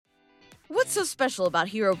What's so special about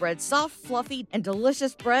Hero Bread's soft, fluffy, and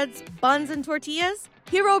delicious breads, buns, and tortillas?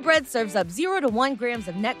 Hero Bread serves up 0 to 1 grams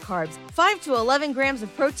of net carbs, 5 to 11 grams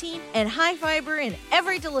of protein, and high fiber in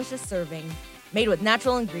every delicious serving. Made with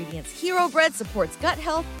natural ingredients, Hero Bread supports gut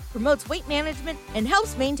health, promotes weight management, and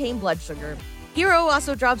helps maintain blood sugar. Hero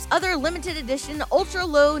also drops other limited edition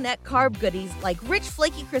ultra-low net carb goodies like rich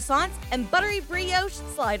flaky croissants and buttery brioche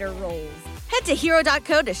slider rolls. Head to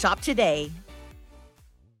hero.co to shop today.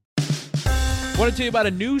 I want to tell you about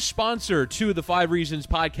a new sponsor to the 5 Reasons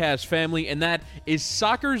podcast family, and that is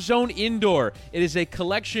Soccer Zone Indoor. It is a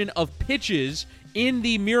collection of pitches in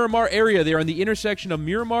the Miramar area. They're on the intersection of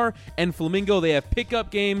Miramar and Flamingo. They have pickup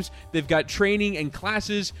games. They've got training and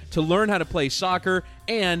classes to learn how to play soccer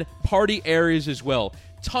and party areas as well.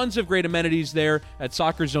 Tons of great amenities there at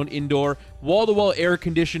Soccer Zone Indoor. Wall-to-wall air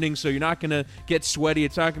conditioning, so you're not going to get sweaty.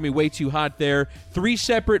 It's not going to be way too hot there. 3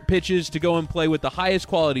 separate pitches to go and play with the highest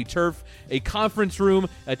quality turf, a conference room,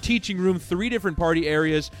 a teaching room, 3 different party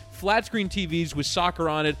areas, flat screen TVs with soccer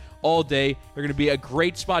on it all day. They're going to be a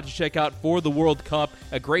great spot to check out for the World Cup,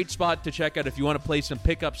 a great spot to check out if you want to play some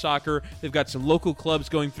pickup soccer. They've got some local clubs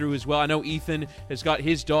going through as well. I know Ethan has got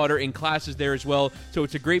his daughter in classes there as well, so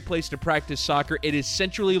it's a great place to practice soccer. It is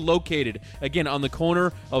centrally located, again, on the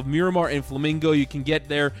corner of Miramar and Flamingo. You can get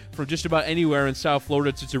there from just about anywhere in South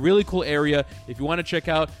Florida. So it's a really cool area. If you want to check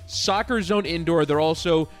out Soccer Zone Indoor, they're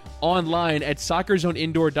also online at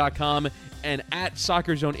soccerzoneindoor.com and at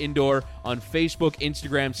Soccer Zone Indoor on Facebook,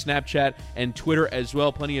 Instagram, Snapchat, and Twitter as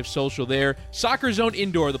well. Plenty of social there. Soccer Zone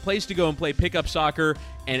Indoor, the place to go and play pickup soccer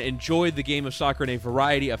and enjoy the game of soccer in a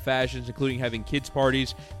variety of fashions, including having kids'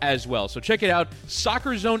 parties as well. So check it out,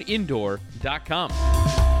 soccerzoneindoor.com.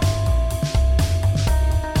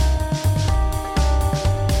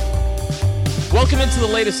 Welcome into the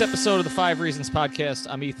latest episode of the 5 Reasons podcast.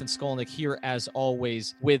 I'm Ethan Skolnick here, as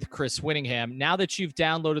always, with Chris Whittingham. Now that you've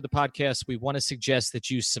downloaded the podcast, we want to suggest that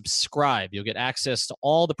you subscribe. You'll get access to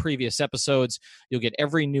all the previous episodes. You'll get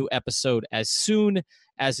every new episode as soon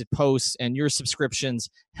as it posts, and your subscriptions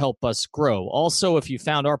help us grow. Also, if you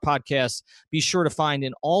found our podcast, be sure to find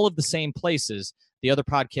in all of the same places the other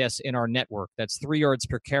podcasts in our network. That's 3 Yards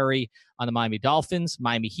Per Carry on the Miami Dolphins,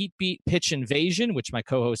 Miami Heat Beat, Pitch Invasion, which my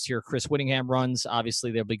co-host here, Chris Whittingham, runs.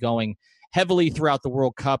 Obviously, they'll be going heavily throughout the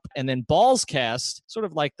World Cup. And then Ballscast, sort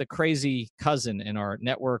of like the crazy cousin in our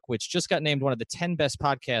network, which just got named one of the 10 best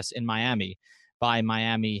podcasts in Miami by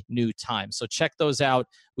Miami New Times. So check those out.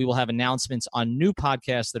 We will have announcements on new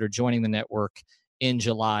podcasts that are joining the network in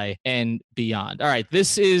July and beyond. All right,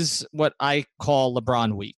 this is what I call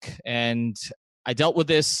LeBron week. And I dealt with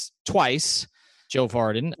this twice, Joe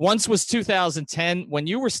Vardon. Once was 2010 when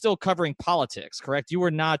you were still covering politics, correct? You were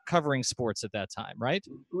not covering sports at that time, right?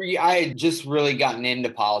 I had just really gotten into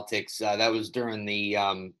politics. That was during the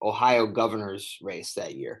Ohio governor's race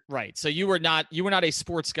that year. Right. So you were not a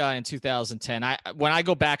sports guy in 2010. When I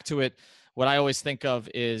go back to it, what I always think of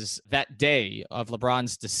is that day of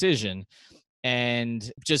LeBron's decision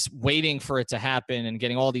and just waiting for it to happen and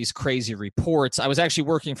getting all these crazy reports. I was actually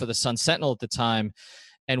working for the Sun-Sentinel at the time,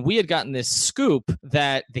 and we had gotten this scoop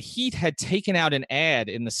that the Heat had taken out an ad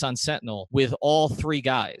in the Sun-Sentinel with all 3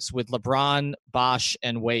 guys, with LeBron, Bosh,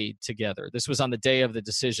 and Wade together. This was on the day of the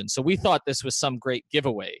decision. So we thought this was some great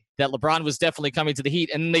giveaway, that LeBron was definitely coming to the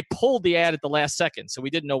Heat, and they pulled the ad at the last second, so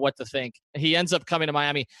we didn't know what to think. He ends up coming to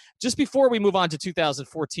Miami. Just before we move on to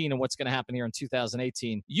 2014 and what's going to happen here in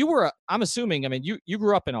 2018, I'm assuming, you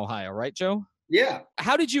grew up in Ohio, right, Joe? Yeah.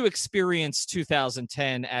 How did you experience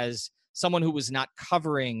 2010 as someone who was not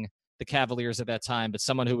covering the Cavaliers at that time, but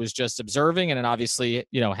someone who was just observing and then obviously,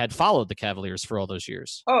 had followed the Cavaliers for all those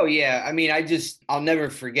years? Oh, yeah. I'll never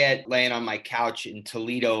forget laying on my couch in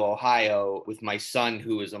Toledo, Ohio with my son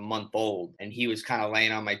who was a month old, and he was kind of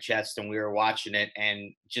laying on my chest and we were watching it.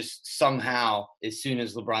 And just somehow, as soon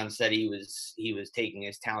as LeBron said he was taking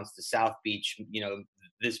his talents to South Beach,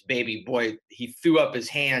 this baby boy, he threw up his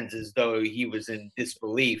hands as though he was in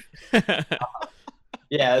disbelief.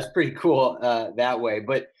 Yeah, it's pretty cool that way.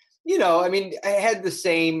 But, I had the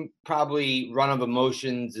same probably run of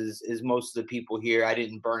emotions as most of the people here. I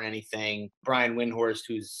didn't burn anything. Brian Windhorst,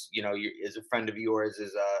 who's, is a friend of yours,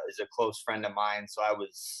 is a close friend of mine. So I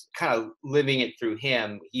was kind of living it through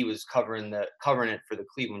him. He was covering it for the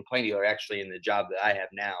Cleveland Plain Dealer, actually, in the job that I have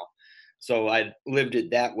now. So I lived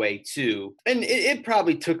it that way too. And it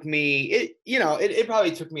probably took me, it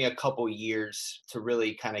probably took me a couple years to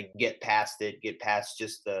really kind of get past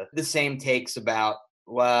just the same takes about,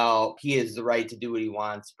 well, he has the right to do what he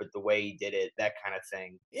wants, but the way he did it, that kind of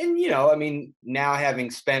thing. And, now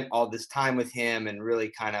having spent all this time with him and really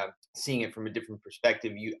kind of seeing it from a different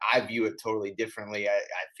perspective. I view it totally differently. I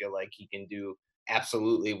feel like he can do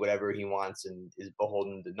absolutely whatever he wants and is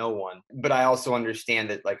beholden to no one. But I also understand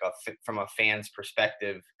that, like, from a fan's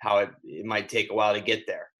perspective, how it might take a while to get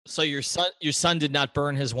there. So your son did not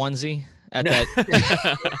burn his onesie at No. that.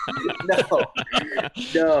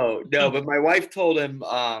 No. But my wife told him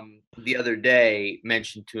the other day,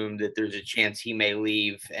 mentioned to him that there's a chance he may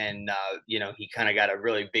leave, and he kind of got a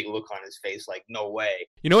really big look on his face, like, no way.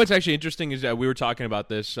 You know what's actually interesting is that we were talking about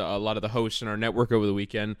this, a lot of the hosts in our network over the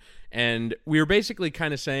weekend, and we were basically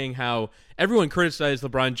kind of saying how everyone criticized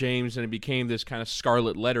LeBron James, and it became this kind of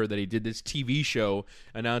scarlet letter that he did this TV show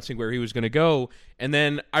announcing where he was going to go. And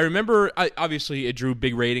then I remember, obviously it drew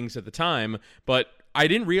big ratings at the time, but I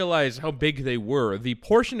didn't realize how big they were. The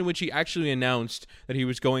portion in which he actually announced that he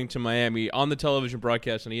was going to Miami on the television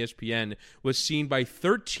broadcast on ESPN was seen by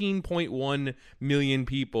 13.1 million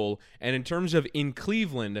people. And in terms of in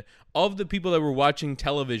Cleveland, of the people that were watching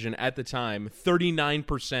television at the time,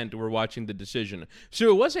 39% were watching the decision. So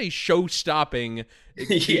it was a show-stopping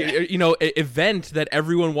event that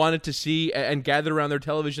everyone wanted to see and gathered around their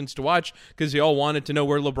televisions to watch because they all wanted to know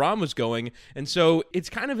where LeBron was going. And so it's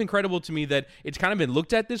kind of incredible to me that it's kind of been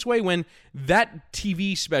looked at this way when that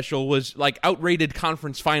TV special was like outrated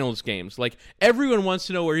conference finals games. Like, everyone wants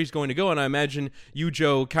to know where he's going to go. And I imagine you,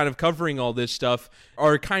 Joe, kind of covering all this stuff,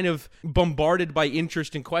 are kind of bombarded by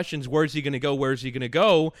interesting questions. Where's he going to go? Where's he going to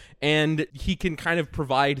go? And he can kind of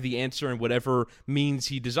provide the answer in whatever means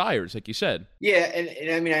he desires, like you said. Yeah,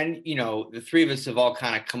 and I mean, the three of us have all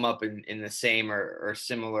kind of come up in the same or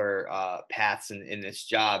similar paths in this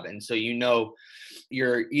job. And so,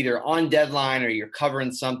 you're either on deadline or you're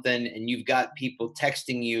covering something, and you've got people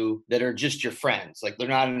texting you that are just your friends. Like, they're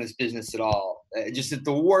not in this business at all. Just at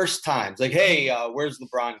the worst times. Like, hey, where's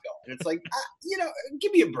LeBron going? And it's like,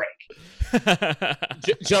 give me a break.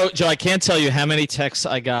 Joe, I can't tell you how many texts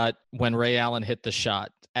I got when Ray Allen hit the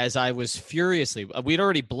shot, as I was we'd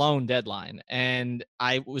already blown deadline, and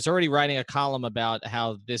I was already writing a column about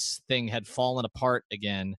how this thing had fallen apart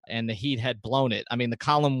again and the Heat had blown it. I mean, the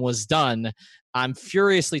column was done. I'm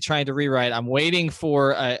furiously trying to rewrite. I'm waiting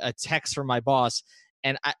for a text from my boss,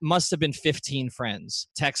 and I must have been 15 friends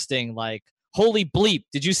texting like, holy bleep,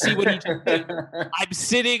 did you see what he just did? I'm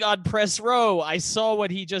sitting on press row. I saw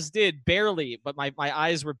what he just did, barely, but my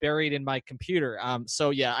eyes were buried in my computer. So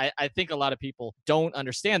yeah, I think a lot of people don't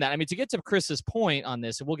understand that. I mean, to get to Chris's point on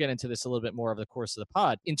this, and we'll get into this a little bit more over the course of the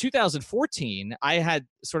pod, in 2014, I had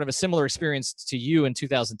sort of a similar experience to you in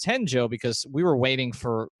 2010, Joe, because we were waiting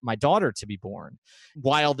for my daughter to be born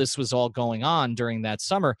while this was all going on during that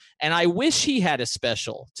summer. And I wish he had a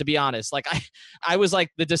special, to be honest. Like, I was like,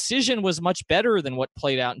 the decision was much better than what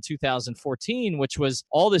played out in 2014, which was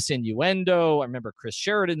all this innuendo. I remember Chris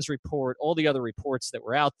Sheridan's report, all the other reports that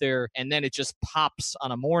were out there, and then it just pops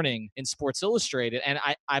on a morning in Sports Illustrated. And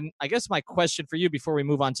I guess my question for you before we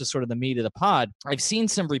move on to sort of the meat of the pod, I've seen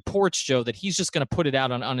some reports, Joe, that he's just going to put it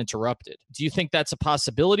out on uninterrupted. Do you think that's a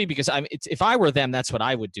possibility? Because if I were them, that's what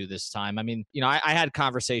I would do this time. I mean, I had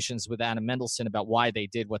conversations with Adam Mendelsohn about why they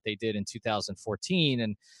did what they did in 2014,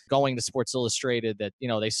 and going to Sports Illustrated, that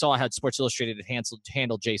they saw how Sports Illustrated had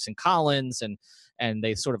handled Jason Collins, and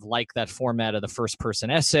they sort of like that format of the first person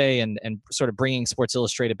essay and sort of bringing Sports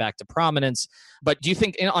Illustrated back to prominence. But do you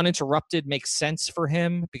think uninterrupted makes sense for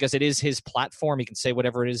him because it is his platform? He can say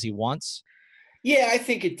whatever it is he wants. Yeah, I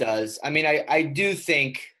think it does. I mean, I do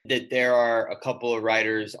think that there are a couple of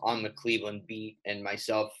writers on the Cleveland beat, and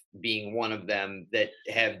myself being one of them, that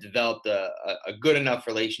have developed a good enough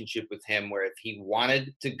relationship with him where if he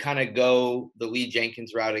wanted to kind of go the Lee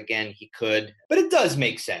Jenkins route again, he could. But it does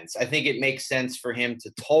make sense. I think it makes sense for him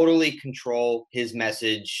to totally control his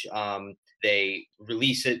message. They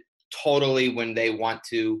release it totally when they want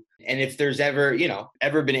to. And if there's ever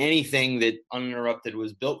been anything that Uninterrupted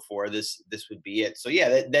was built for, this would be it. So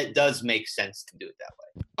yeah, that does make sense to do it that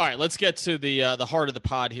way. All right, let's get to the heart of the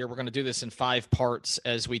pod here. We're going to do this in 5 parts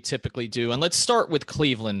as we typically do. And let's start with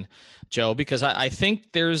Cleveland, Joe, because I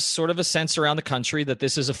think there's sort of a sense around the country that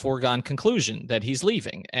this is a foregone conclusion, that he's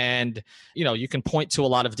leaving. And, you can point to a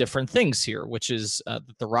lot of different things here, which is that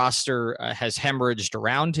the roster has hemorrhaged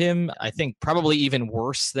around him. I think probably even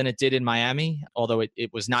worse than it did in Miami, although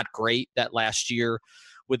it was not great that last year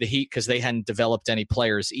with the Heat because they hadn't developed any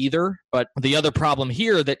players either. But the other problem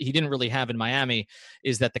here that he didn't really have in Miami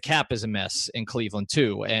is that the cap is a mess in Cleveland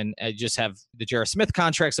too. And just have the J.R. Smith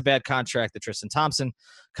contract's a bad contract. The Tristan Thompson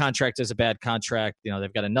contract is a bad contract.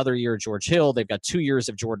 They've got another year of George Hill. They've got 2 years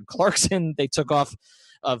of Jordan Clarkson they took off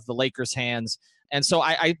of the Lakers' hands. And so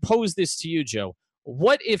I pose this to you, Joe.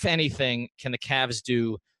 What, if anything, can the Cavs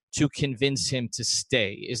do to convince him to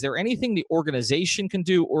stay? Is there anything the organization can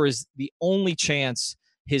do, or is the only chance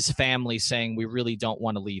his family saying we really don't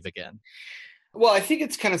want to leave again? Well, I think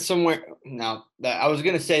it's kind of somewhere. Now, I was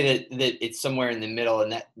going to say that it's somewhere in the middle,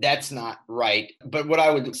 and that's not right. But what I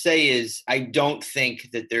would say is I don't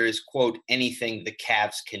think that there is, quote, anything the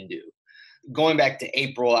Cavs can do. Going back to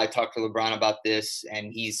April, I talked to LeBron about this,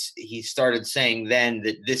 and he started saying then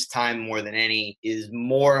that this time more than any is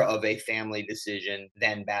more of a family decision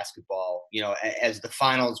than basketball. As the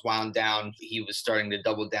finals wound down, he was starting to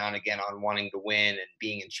double down again on wanting to win and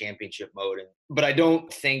being in championship mode. But I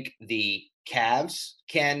don't think the Cavs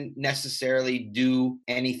can necessarily do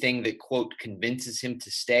anything that, quote, convinces him to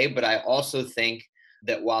stay. But I also think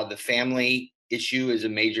that while the family issue is a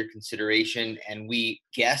major consideration, and we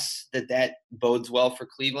guess that bodes well for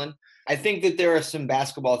Cleveland, I think that there are some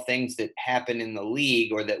basketball things that happen in the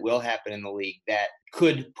league, or that will happen in the league, that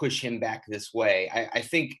could push him back this way. I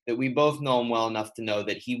think that we both know him well enough to know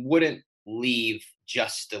that he wouldn't leave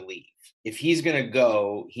just to leave. If he's going to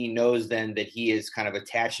go, he knows then that he is kind of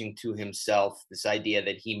attaching to himself this idea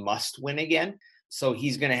that he must win again. So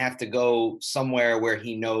he's going to have to go somewhere where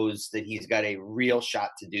he knows that he's got a real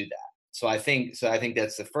shot to do that. So I think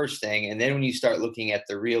that's the first thing. And then when you start looking at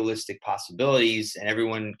the realistic possibilities, and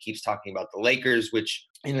everyone keeps talking about the Lakers, which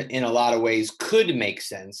in a lot of ways could make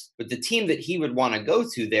sense, but the team that he would want to go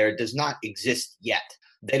to there does not exist yet.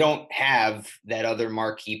 They don't have that other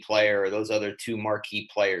marquee player or those other two marquee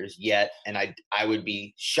players yet. And I would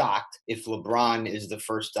be shocked if LeBron is the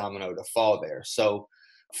first domino to fall there. So,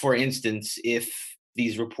 for instance, if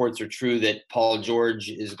these reports are true that Paul George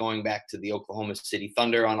is going back to the Oklahoma City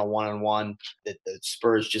Thunder on a one-on-one, that the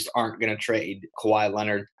Spurs just aren't going to trade Kawhi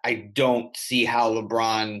Leonard, I don't see how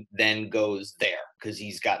LeBron then goes there, because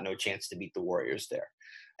he's got no chance to beat the Warriors there.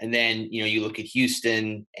 And then, you look at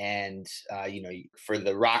Houston, and, for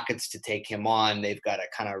the Rockets to take him on, they've got to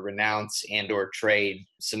kind of renounce and or trade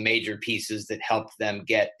some major pieces that helped them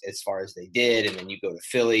get as far as they did. And then you go to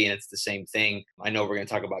Philly, and it's the same thing. I know we're going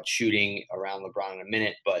to talk about shooting around LeBron in a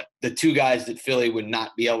minute, but the two guys that Philly would not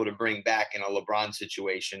be able to bring back in a LeBron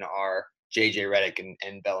situation are JJ Redick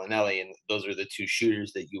and Bellinelli, and those are the two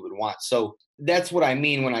shooters that you would want. So that's what I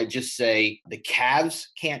mean when I just say the Cavs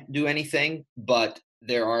can't do anything, but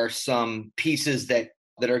there are some pieces that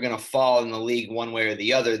are going to fall in the league one way or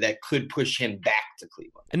the other that could push him back to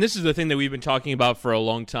Cleveland. And this is the thing that we've been talking about for a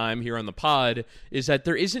long time here on the pod, is that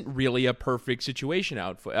there isn't really a perfect situation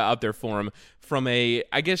out there for him from I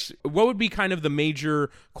guess, what would be kind of the major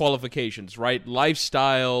qualifications, right?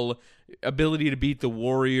 Lifestyle, ability to beat the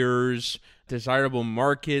Warriors, desirable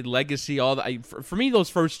market, legacy, all that. For me, those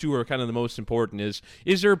first two are kind of the most important.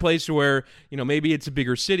 Is there a place where, maybe it's a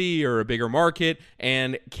bigger city or a bigger market,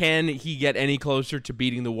 and can he get any closer to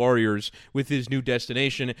beating the Warriors with his new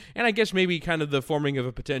destination? And I guess maybe kind of the forming of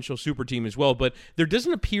a potential super team as well. But there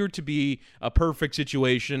doesn't appear to be a perfect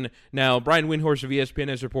situation. Now, Brian Windhorst of ESPN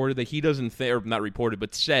has reported that he doesn't or not reported,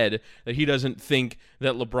 but said that he doesn't think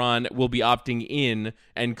that LeBron will be opting in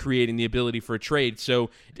and creating the ability for a trade. So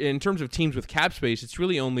in terms of teams with cap space, it's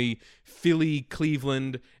really only Philly,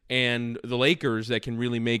 Cleveland, and the Lakers that can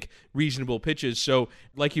really make reasonable pitches. So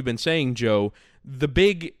like you've been saying, Joe, the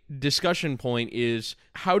big discussion point is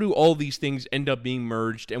how do all these things end up being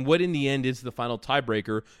merged, and what in the end is the final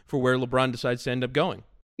tiebreaker for where LeBron decides to end up going?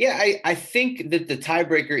 Yeah, I think that the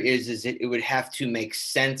tiebreaker is it would have to make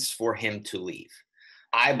sense for him to leave.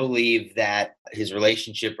 I believe that his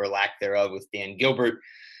relationship or lack thereof with Dan Gilbert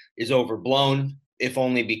is overblown, if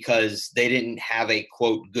only because they didn't have a,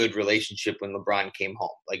 quote, good relationship when LeBron came home.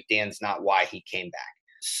 Like, Dan's not why he came back.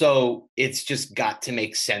 So it's just got to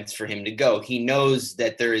make sense for him to go. He knows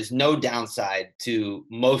that there is no downside to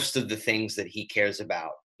most of the things that he cares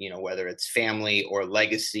about, whether it's family or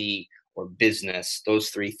legacy or business, those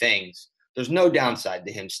three things. There's no downside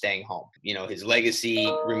to him staying home. His legacy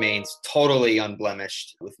remains totally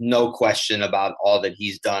unblemished, with no question about all that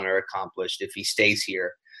he's done or accomplished if he stays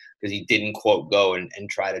here, because he didn't, quote, go and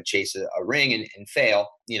try to chase a ring and fail.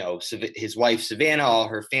 His wife, Savannah, all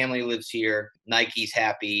her family lives here. Nike's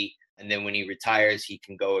happy. And then when he retires, he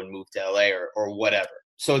can go and move to LA or whatever.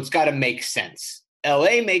 So it's got to make sense.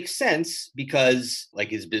 LA makes sense because, like,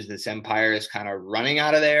 his business empire is kind of running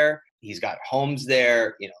out of there. He's got homes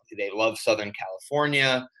there. They love Southern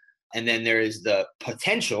California. And then there is the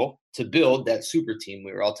potential to build that super team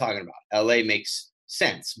we were all talking about. LA makes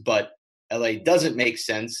sense, but LA doesn't make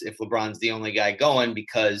sense if LeBron's the only guy going,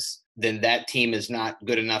 because then that team is not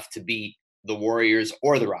good enough to beat the Warriors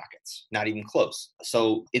or the Rockets, not even close.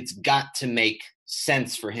 So it's got to make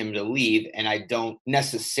sense for him to leave. And I don't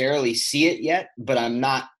necessarily see it yet, but I'm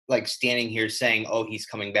not like standing here saying, oh, he's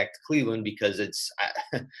coming back to Cleveland because it's,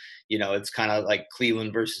 it's kind of like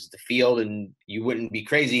Cleveland versus the field. And you wouldn't be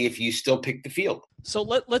crazy if you still picked the field. So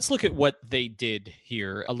let's look at what they did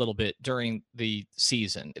here a little bit during the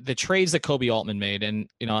season. The trades that Kobe Altman made, and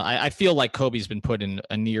I feel like Kobe's been put in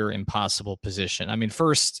a near impossible position. I mean,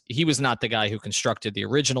 first, he was not the guy who constructed the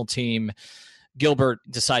original team. Gilbert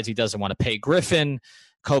decides he doesn't want to pay Griffin.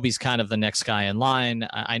 Kobe's kind of the next guy in line.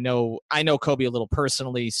 I know Kobe a little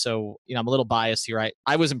personally, so I'm a little biased here.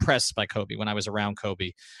 I was impressed by Kobe when I was around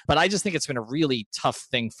Kobe, but I just think it's been a really tough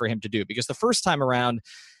thing for him to do because the first time around,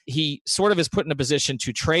 he sort of is put in a position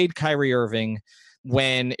to trade Kyrie Irving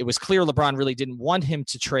when it was clear LeBron really didn't want him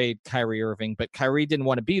to trade Kyrie Irving, but Kyrie didn't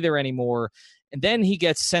want to be there anymore. And then he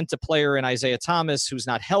gets sent a player in Isaiah Thomas who's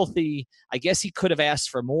not healthy. I guess he could have asked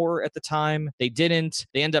for more at the time. They didn't.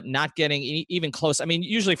 They end up not getting even close. I mean,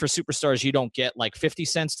 usually for superstars, you don't get like 50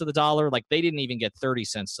 cents to the dollar. Like they didn't even get 30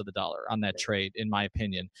 cents to the dollar on that trade, in my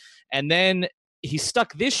opinion. And then he's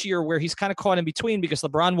stuck this year where he's kind of caught in between because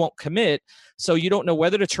LeBron won't commit. So you don't know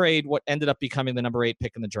whether to trade what ended up becoming the number 8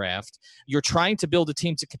 pick in the draft. You're trying to build a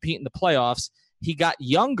team to compete in the playoffs. He got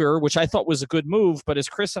younger, which I thought was a good move. But as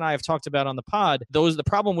Chris and I have talked about on the pod, the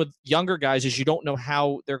problem with younger guys is you don't know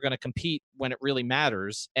how they're going to compete when it really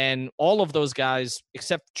matters. And all of those guys,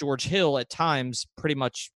 except George Hill at times, pretty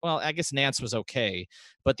much, well, I guess Nance was okay.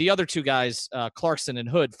 But the other two guys, Clarkson and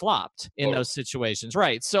Hood, flopped in those situations.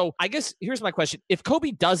 Right. So I guess here's my question. If Kobe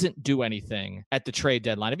doesn't do anything at the trade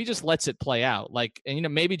deadline, if he just lets it play out,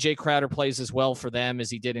 maybe Jay Crowder plays as well for them as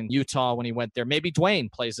he did in Utah when he went there. Maybe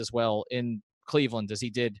Dwayne plays as well in Cleveland as he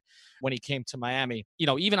did when he came to Miami.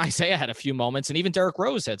 Even Isaiah had a few moments, and even Derrick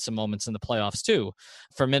Rose had some moments in the playoffs too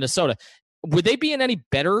for Minnesota. Would they be in any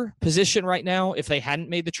better position right now if they hadn't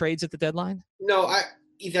made the trades at the deadline? No,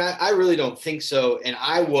 Ethan, I really don't think so. And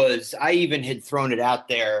I even had thrown it out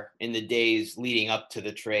there in the days leading up to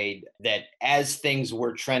the trade that as things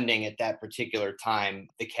were trending at that particular time,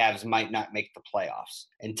 the Cavs might not make the playoffs.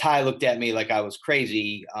 And Ty looked at me like I was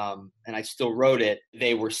crazy. And I still wrote it.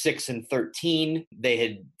 They were 6-13. They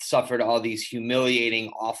had suffered all these humiliating,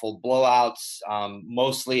 awful blowouts,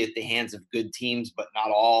 mostly at the hands of good teams, but not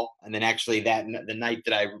all. And then actually the night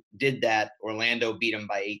that I did that, Orlando beat them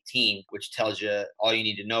by 18, which tells you all you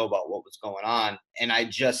need to know about what was going on. And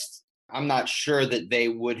I'm not sure that they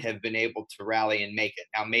would have been able to rally and make it.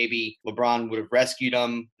 Now, maybe LeBron would have rescued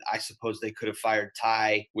them. I suppose they could have fired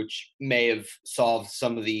Ty, which may have solved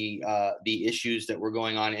some of the issues that were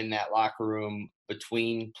going on in that locker room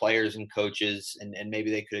between players and coaches, and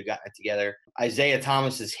maybe they could have gotten it together. Isaiah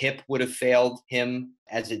Thomas's hip would have failed him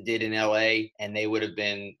as it did in LA, and they would have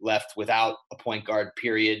been left without a point guard,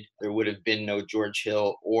 period. There would have been no George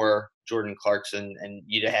Hill or Jordan Clarkson, and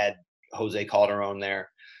you'd have had Jose Calderon there.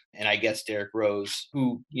 And I guess Derrick Rose,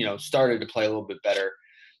 who, started to play a little bit better.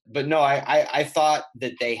 But no, I thought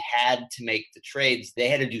that they had to make the trades. They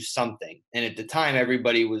had to do something. And at the time,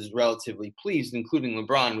 everybody was relatively pleased, including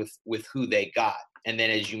LeBron, with who they got. And then,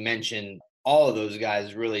 as you mentioned, all of those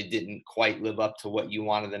guys really didn't quite live up to what you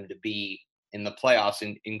wanted them to be in the playoffs,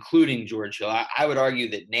 including George Hill. I would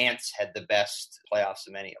argue that Nance had the best playoffs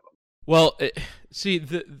of any of them. Well, see,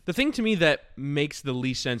 the thing to me that makes the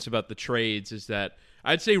least sense about the trades is that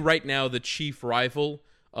I'd say right now the chief rival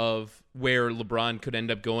of where LeBron could end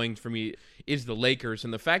up going for me is the Lakers.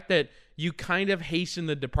 And the fact that you kind of hasten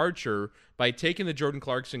the departure by taking the Jordan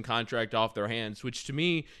Clarkson contract off their hands, which to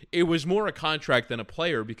me, it was more a contract than a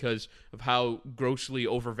player because of how grossly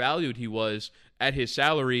overvalued he was at his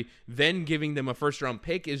salary, then giving them a first-round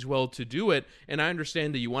pick as well to do it. And I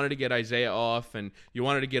understand that you wanted to get Isaiah off and you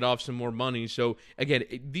wanted to get off some more money. So, again,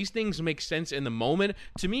 these things make sense in the moment.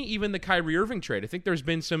 To me, even the Kyrie Irving trade, I think there's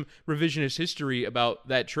been some revisionist history about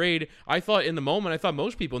that trade. I thought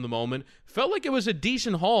most people in the moment felt like it was a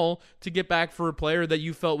decent haul to get back for a player that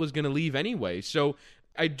you felt was going to leave anyway. So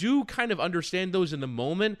I do kind of understand those in the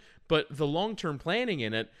moment, but the long-term planning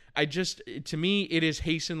in it, to me, it is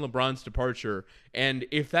hasten LeBron's departure. And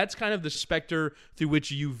if that's kind of the specter through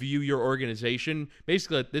which you view your organization,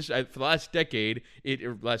 basically for the last decade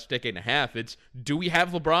and a half, it's do we have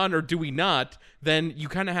LeBron or do we not? Then you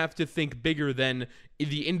kind of have to think bigger than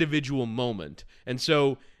the individual moment. And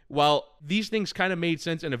so while these things kind of made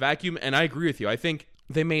sense in a vacuum, and I agree with you, I think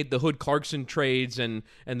they made the Hood Clarkson trades and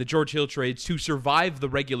the George Hill trades to survive the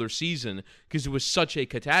regular season because it was such a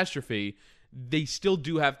catastrophe. they still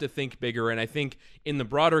do have to think bigger. And I think in the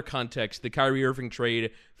broader context, the Kyrie Irving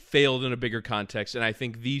trade failed in a bigger context. And I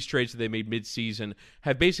think these trades that they made midseason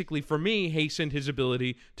have basically, for me, hastened his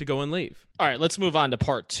ability to go and leave. All right, let's move on to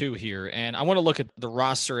part two here. And I want to look at the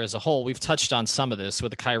roster as a whole. We've touched on some of this with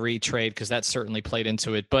the Kyrie trade because that certainly played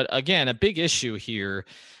into it. But again, a big issue here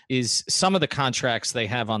is some of the contracts they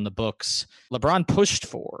have on the books LeBron pushed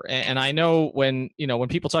for. And I know when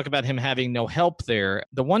people talk about him having no help there,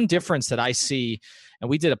 the one difference that I see, and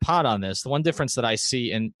we did a pod on this, the one difference that I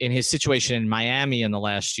see in his situation in Miami in the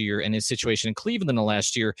last year and his situation in Cleveland in the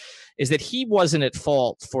last year is that he wasn't at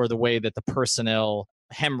fault for the way that the personnel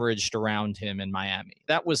hemorrhaged around him in Miami.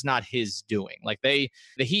 That was not his doing. Like the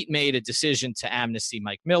Heat made a decision to amnesty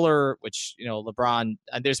Mike Miller, which, LeBron,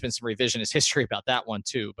 and there's been some revisionist history about that one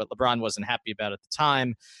too, but LeBron wasn't happy about it at the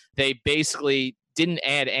time. They basically didn't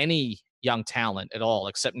add any young talent at all,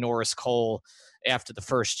 except Norris Cole after the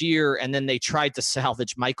first year. And then they tried to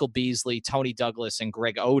salvage Michael Beasley, Tony Douglas, and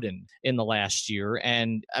Greg Oden in the last year.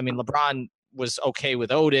 And I mean, LeBron was okay with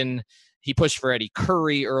Oden. He pushed for Eddie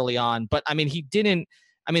Curry early on, but the Heat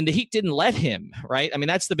didn't let him, right? I mean,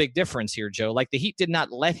 that's the big difference here, Joe. Like the Heat did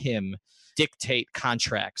not let him dictate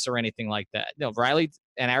contracts or anything like that. Riley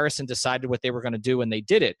and Harrison decided what they were going to do and they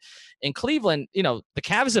did it. In Cleveland, the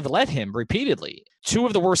Cavs have let him repeatedly. Two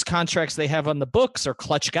of the worst contracts they have on the books are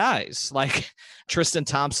clutch guys like Tristan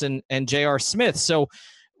Thompson and J.R. Smith. So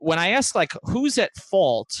when I ask, who's at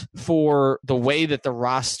fault for the way that the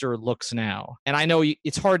roster looks now, and I know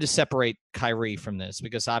it's hard to separate Kyrie from this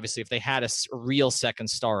because obviously if they had a real second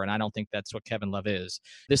star, and I don't think that's what Kevin Love is,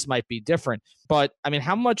 this might be different. But,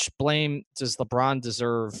 how much blame does LeBron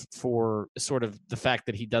deserve for sort of the fact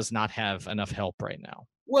that he does not have enough help right now?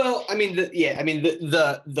 Well,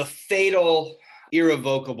 the fatal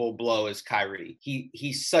irrevocable blow is Kyrie.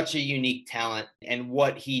 He's such a unique talent, and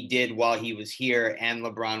what he did while he was here and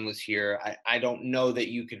LeBron was here, I don't know that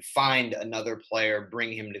you could find another player,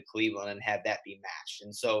 bring him to Cleveland and have that be matched.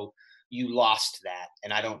 And so you lost that,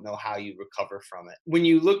 and I don't know how you recover from it. When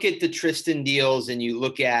you look at the Tristan deals and you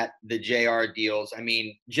look at the JR deals,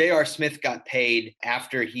 JR Smith got paid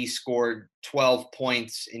after he scored 12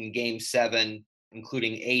 points in Game 7,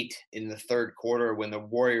 including 8 in the third quarter when the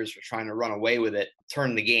Warriors were trying to run away with it,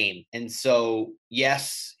 turn the game. And so,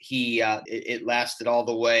 yes, it lasted all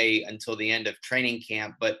the way until the end of training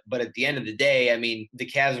camp. But at the end of the day, the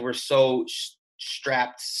Cavs were so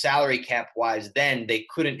strapped salary cap wise then they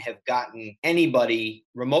couldn't have gotten anybody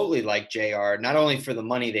remotely like JR, not only for the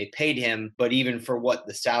money they paid him, but even for what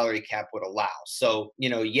the salary cap would allow. So,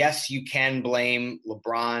 yes, you can blame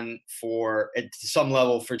LeBron at some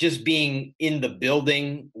level for just being in the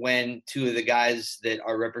building when two of the guys that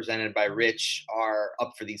are represented by Rich are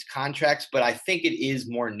up for these contracts. But I think it is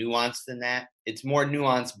more nuanced than that. It's more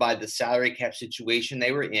nuanced by the salary cap situation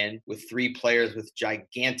they were in with 3 players with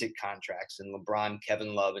gigantic contracts in LeBron,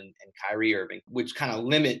 Kevin Love, and Kyrie Irving, which kind of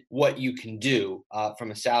limit what you can do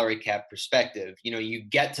from a salary cap perspective. You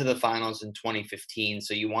get to the finals in 2015,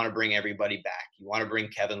 so you want to bring everybody back. You want to bring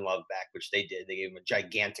Kevin Love back, which they did. They gave him a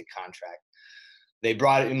gigantic contract. They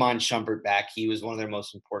brought Iman Shumpert back. He was one of their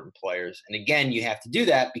most important players. And again, you have to do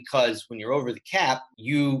that because when you're over the cap,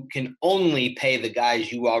 you can only pay the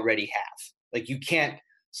guys you already have. Like you can't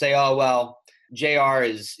say, oh, well, JR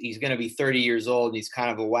he's going to be 30 years old and he's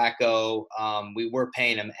kind of a wacko. We're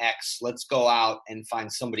paying him X. Let's go out and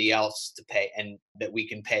find somebody else to pay and that we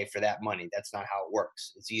can pay for that money. That's not how it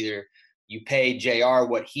works. It's either you pay JR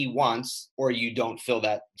what he wants or you don't fill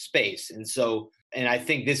that space. And I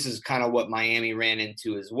think this is kind of what Miami ran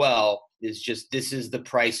into as well, is just this is the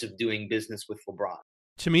price of doing business with LeBron.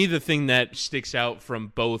 To me, the thing that sticks out from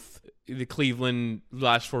both the Cleveland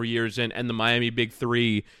last 4 years and the Miami Big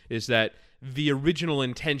Three is that the original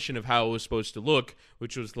intention of how it was supposed to look,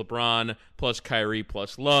 which was LeBron plus Kyrie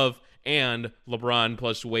plus Love and LeBron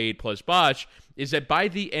plus Wade plus Bosh, is that by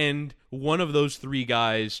the end, one of those 3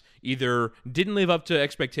 guys either didn't live up to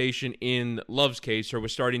expectation in Love's case or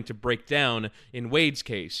was starting to break down in Wade's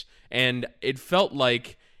case. And it felt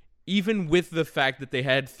like even with the fact that they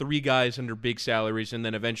had 3 guys under big salaries and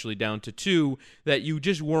then eventually down to 2, that you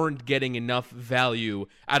just weren't getting enough value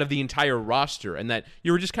out of the entire roster and that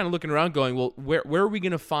you were just kind of looking around going, well, where are we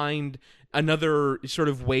going to find another sort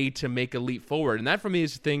of way to make a leap forward. And that for me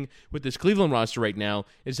is the thing with this Cleveland roster right now,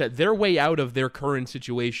 is that their way out of their current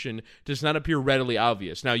situation does not appear readily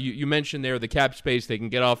obvious. Now, you mentioned there the cap space. They can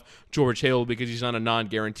get off George Hill because he's on a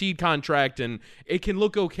non-guaranteed contract, and it can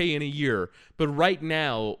look okay in a year. But right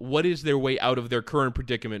now, what is their way out of their current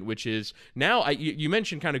predicament, which is now, you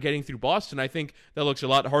mentioned kind of getting through Boston. I think that looks a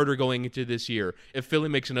lot harder going into this year. If Philly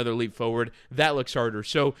makes another leap forward, that looks harder.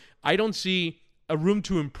 So I don't see a room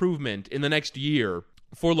to improvement in the next year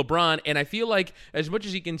for LeBron. And I feel like as much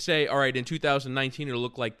as he can say, all right, in 2019 it'll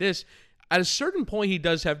look like this, at a certain point he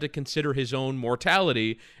does have to consider his own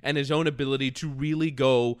mortality and his own ability to really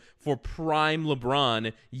go for prime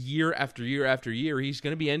LeBron year after year after year. He's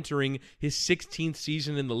going to be entering his 16th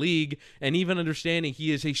season in the league, and even understanding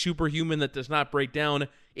he is a superhuman that does not break down,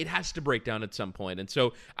 it has to break down at some point. And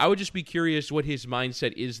so I would just be curious what his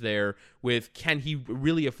mindset is there with, can he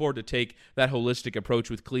really afford to take that holistic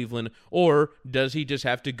approach with Cleveland, or does he just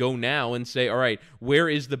have to go now and say, all right, where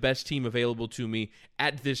is the best team available to me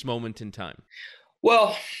at this moment in time?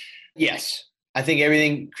 Well, yes. I think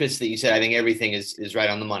everything, Chris, that you said, I think everything is right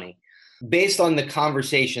on the money. Based on the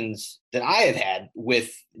conversations that I have had with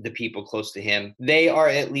the people close to him, they are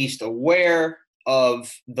at least aware of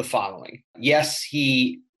the following. Yes,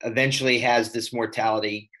 he eventually has this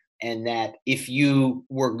mortality, and that if you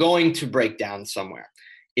were going to break down somewhere,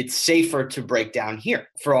 it's safer to break down here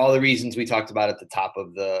for all the reasons we talked about at the top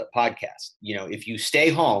of the podcast. You know, if you stay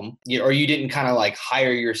home, or you didn't kind of like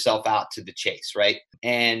hire yourself out to the chase, right?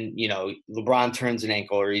 And, you know, LeBron turns an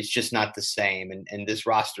ankle, or he's just not the same, and this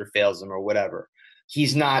roster fails him or whatever.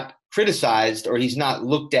 He's not criticized, or he's not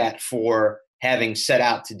looked at for having set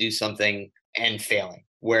out to do something and failing.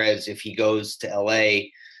 Whereas if he goes to LA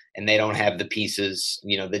and they don't have the pieces,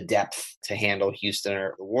 you know, the depth to handle Houston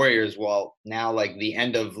or the Warriors, well, now like the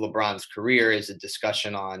end of LeBron's career is a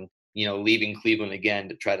discussion on, you know, leaving Cleveland again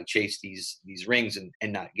to try to chase these rings and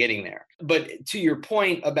not getting there. But to your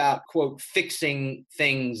point about, quote, fixing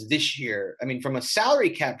things this year, I mean, from a salary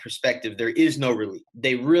cap perspective, there is no relief.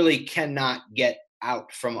 They really cannot get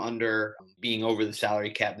out from under being over the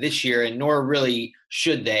salary cap this year, and nor really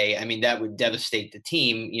should they. I mean, that would devastate the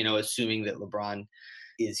team, you know, assuming that LeBron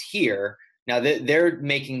is here. Now, they're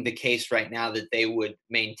making the case right now that they would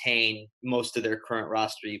maintain most of their current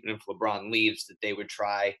roster, even if LeBron leaves, that they would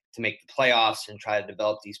try to make the playoffs and try to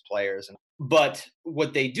develop these players. But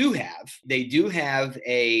what they do have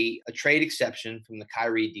a trade exception from the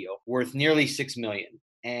Kyrie deal worth nearly $6 million.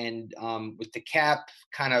 And with the cap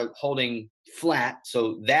kind of holding flat,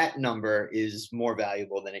 so that number is more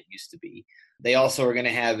valuable than it used to be. They also are going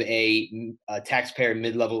to have a taxpayer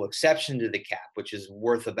mid-level exception to the cap, which is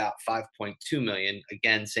worth about $5.2 million.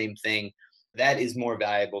 Again, same thing. That is more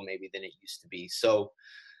valuable maybe than it used to be. So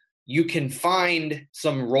you can find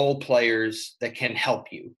some role players that can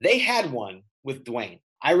help you. They had one with Dwayne.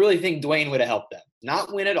 I really think Dwayne would have helped them.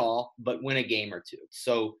 Not win it all, but win a game or two.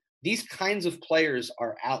 So these kinds of players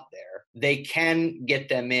are out there. They can get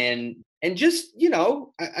them in. And just, you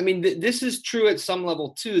know, I mean, this is true at some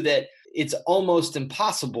level too, that it's almost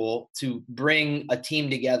impossible to bring a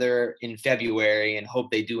team together in February and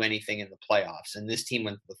hope they do anything in the playoffs. And this team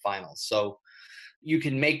went to the finals. So you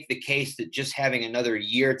can make the case that just having another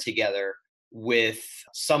year together with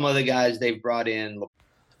some of the guys they've brought in.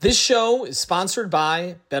 This show is sponsored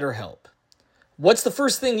by BetterHelp. What's the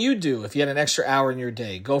first thing you do if you had an extra hour in your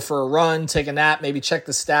day? Go for a run, take a nap, maybe check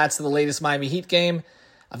the stats of the latest Miami Heat game?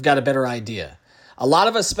 I've got a better idea. A lot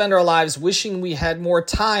of us spend our lives wishing we had more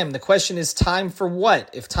time. The question is, time for what?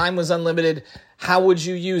 If time was unlimited, how would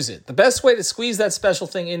you use it? The best way to squeeze that special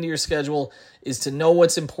thing into your schedule is to know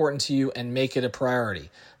what's important to you and make it a priority.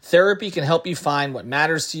 Therapy can help you find what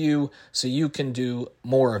matters to you so you can do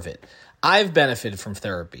more of it. I've benefited from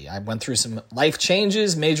therapy. I went through some life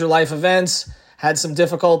changes, major life events, had some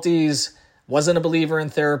difficulties, wasn't a believer in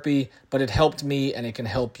therapy, but it helped me and it can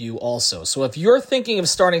help you also. So if you're thinking of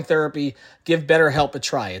starting therapy, give BetterHelp a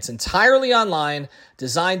try. It's entirely online,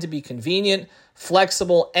 designed to be convenient,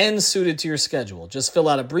 flexible, and suited to your schedule. Just fill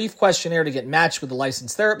out a brief questionnaire to get matched with a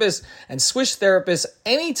licensed therapist and switch therapists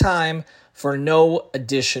anytime for no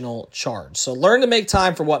additional charge. So learn to make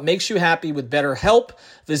time for what makes you happy with BetterHelp.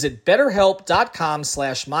 Visit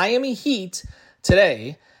BetterHelp.com/Miami Heat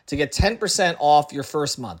today to get 10% off your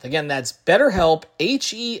first month. Again, that's BetterHelp,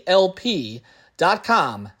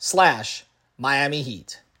 HELP.com/Miami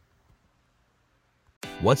Heat.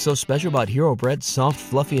 What's so special about Hero Bread's soft,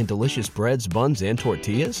 fluffy, and delicious breads, buns, and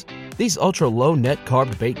tortillas? These ultra-low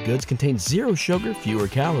net-carb baked goods contain zero sugar, fewer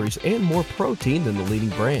calories, and more protein than the leading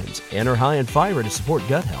brands, and are high in fiber to support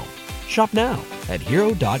gut health. Shop now at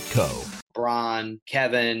Hero.co. LeBron,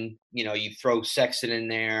 Kevin, you throw Sexton in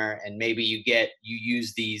there, and maybe you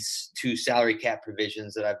use these 2 salary cap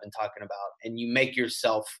provisions that I've been talking about, and you make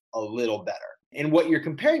yourself a little better. And what you're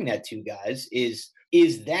comparing that to, guys, is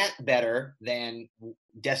that better than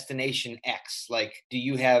Destination X? Like, do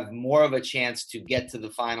you have more of a chance to get to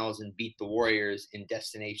the finals and beat the Warriors in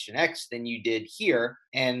Destination X than you did here?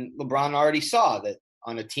 And LeBron already saw that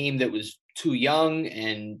on a team that was too young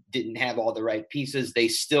and didn't have all the right pieces, they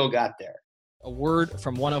still got there. A word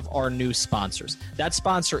from one of our new sponsors. That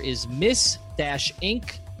sponsor is miss-inc.com.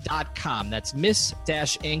 That's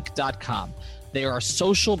miss-inc.com. They are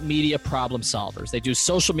social media problem solvers. They do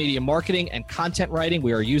social media marketing and content writing.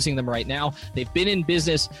 We are using them right now. They've been in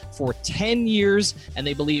business for 10 years, and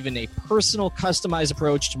they believe in a personal, customized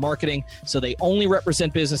approach to marketing. So they only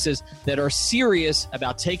represent businesses that are serious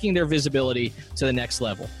about taking their visibility to the next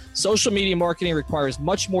level. Social media marketing requires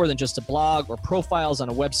much more than just a blog or profiles on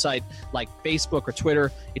a website like Facebook or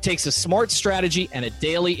Twitter. It takes a smart strategy and a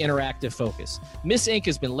daily interactive focus. Miss Inc.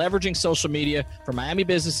 has been leveraging social media for Miami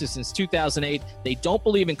businesses since 2008. They don't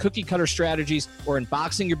believe in cookie cutter strategies or in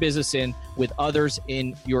boxing your business in with others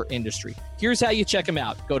in your industry. Here's how you check them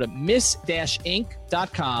out. Go to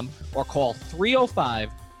miss-inc.com or call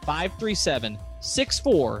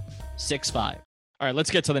 305-537-6465. All right,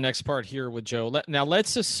 let's get to the next part here with Joe. Now,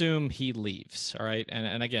 let's assume he leaves, all right?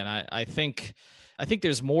 And again, I think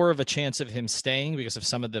there's more of a chance of him staying because of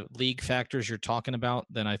some of the league factors you're talking about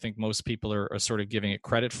than I think most people are sort of giving it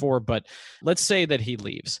credit for. But let's say that he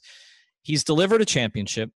leaves. He's delivered a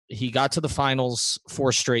championship. He got to the finals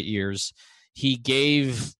 4 straight years. He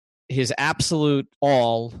gave his absolute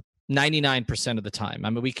all 99% of the time.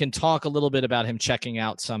 I mean, we can talk a little bit about him checking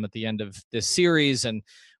out some at the end of this series and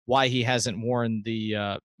why he hasn't worn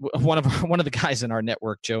the one of the guys in our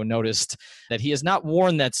network, Joe, noticed that he has not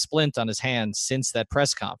worn that splint on his hand since that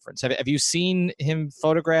press conference. Have you seen him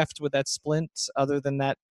photographed with that splint other than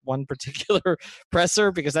that one particular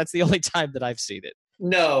presser? Because that's the only time that I've seen it.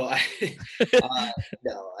 No,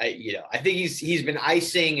 no. I think he's been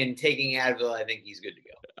icing and taking Advil. I think he's good to go.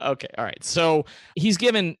 Okay. All right. So he's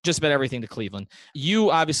given just about everything to Cleveland.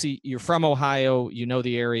 You're from Ohio. You know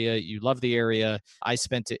the area. You love the area. I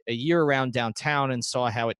spent a year around downtown and saw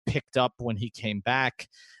how it picked up when he came back.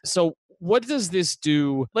 So what does this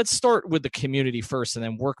do? Let's start with the community first and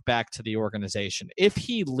then work back to the organization. If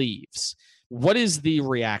he leaves, what is the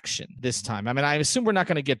reaction this time? I mean, I assume we're not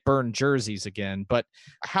going to get burned jerseys again, but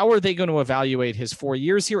how are they going to evaluate his 4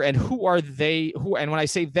 years here? And who are they? And when I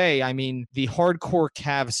say they, I mean the hardcore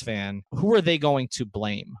Cavs fan. Who are they going to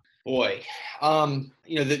blame? Boy,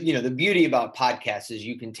 the beauty about podcasts is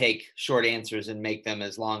you can take short answers and make them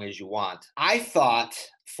as long as you want. I thought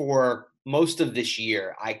for most of this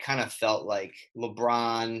year, I kind of felt like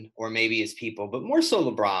LeBron, or maybe his people, but more so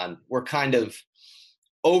LeBron, were kind of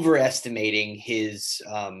overestimating his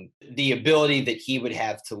the ability that he would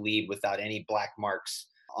have to leave without any black marks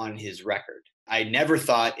on his record. I never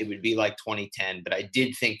thought it would be like 2010, but I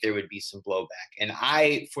did think there would be some blowback. And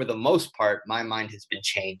for the most part, my mind has been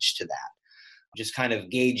changed to that. Just kind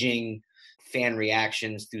of gauging fan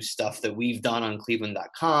reactions through stuff that we've done on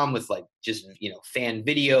Cleveland.com with fan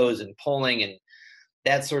videos and polling and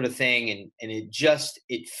that sort of thing. And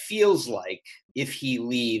it feels like if he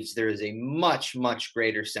leaves, there is a much, much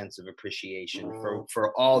greater sense of appreciation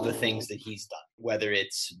for all the things that he's done, whether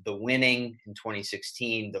it's the winning in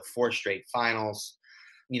 2016, the 4 straight finals.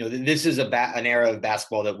 This is an era of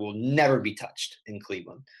basketball that will never be touched in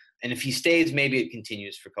Cleveland. And if he stays, maybe it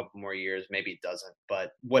continues for a couple more years. Maybe it doesn't,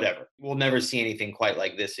 but whatever. We'll never see anything quite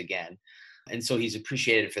like this again. And so he's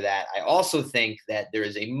appreciated for that. I also think that there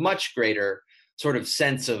is a much greater sort of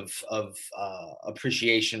sense of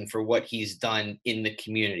appreciation for what he's done in the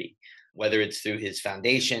community, whether it's through his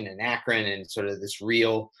foundation in Akron and sort of this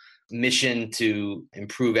real mission to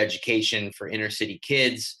improve education for inner city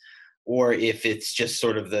kids, or if it's just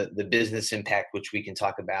sort of the business impact, which we can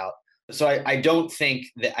talk about. So I don't think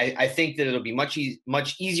that I think that it'll be much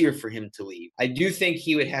easier for him to leave. I do think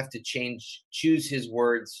he would have to choose his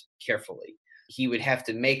words carefully. He would have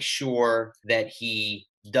to make sure that he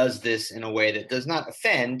does this in a way that does not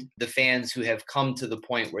offend the fans who have come to the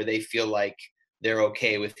point where they feel like they're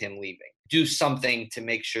okay with him leaving. Do something to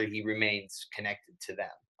make sure he remains connected to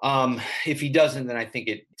them. If he doesn't, then I think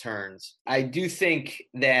it turns. I do think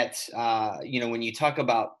that, when you talk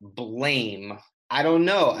about blame, I don't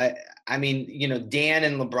know. I mean, Dan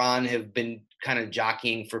and LeBron have been kind of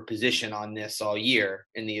jockeying for position on this all year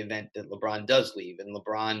in the event that LeBron does leave. And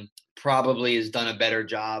LeBron probably has done a better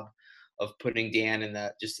job of putting Dan in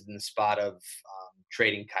the spot of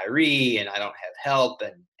trading Kyrie and I don't have help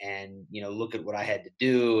and look at what I had to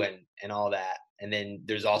do and all that. And then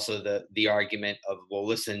there's also the argument of, well,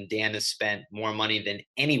 listen, Dan has spent more money than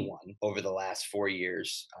anyone over the last 4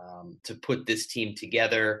 years to put this team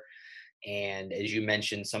together. And as you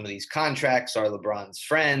mentioned, some of these contracts are LeBron's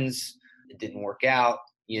friends. It didn't work out,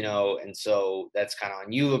 and so that's kind of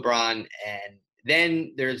on you, LeBron. And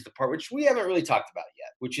then there's the part which we haven't really talked about yet,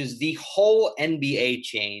 which is the whole NBA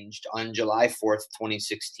changed on July 4th,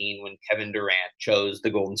 2016, when Kevin Durant chose the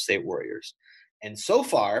Golden State Warriors. And so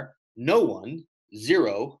far, no one,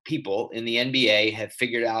 zero people in the NBA have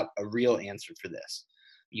figured out a real answer for this.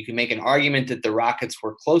 You can make an argument that the Rockets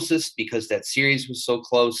were closest because that series was so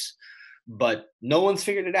close, but no one's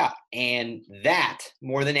figured it out. And that,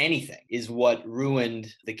 more than anything, is what ruined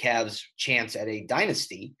the Cavs' chance at a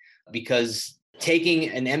dynasty, because taking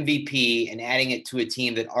an MVP and adding it to a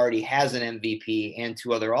team that already has an MVP and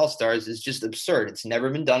 2 other All-Stars is just absurd. It's never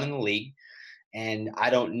been done in the league. And I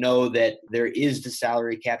don't know that there is the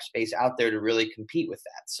salary cap space out there to really compete with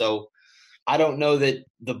that. So I don't know that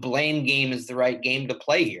the blame game is the right game to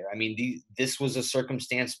play here. I mean, this was a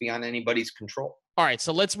circumstance beyond anybody's control. All right,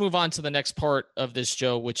 so let's move on to the next part of this,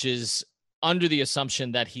 Joe, which is under the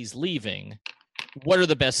assumption that he's leaving. What are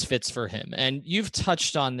the best fits for him? And you've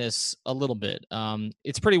touched on this a little bit.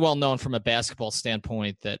 It's pretty well known from a basketball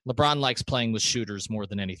standpoint that LeBron likes playing with shooters more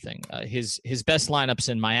than anything. His best lineups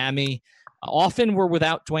in Miami often were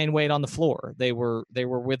without Dwayne Wade on the floor. They were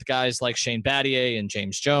with guys like Shane Battier and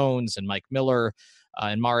James Jones and Mike Miller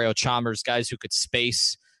and Mario Chalmers, guys who could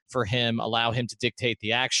space for him, allow him to dictate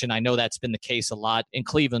the action. I know that's been the case a lot in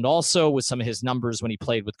Cleveland also with some of his numbers when he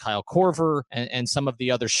played with Kyle Korver and some of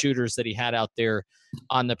the other shooters that he had out there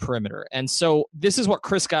on the perimeter. And so this is what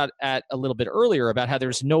Chris got at a little bit earlier about how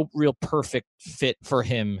there's no real perfect fit for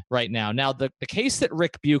him right now. Now, the case that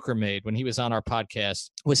Rick Bucher made when he was on our podcast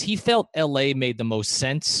was he felt LA made the most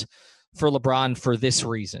sense for LeBron for this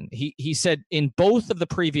reason. He said in both of the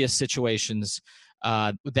previous situations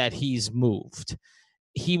that he's moved,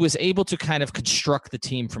 he was able to kind of construct the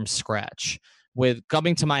team from scratch with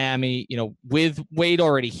coming to Miami, with Wade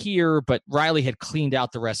already here, but Riley had cleaned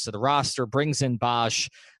out the rest of the roster, brings in Bosh.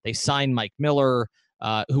 They signed Mike Miller,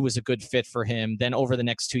 who was a good fit for him. Then over the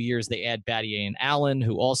next 2 years, they add Battier and Allen,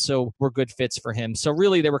 who also were good fits for him. So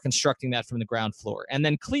really they were constructing that from the ground floor. And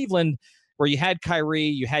then Cleveland, where you had Kyrie,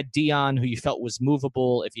 you had Dion, who you felt was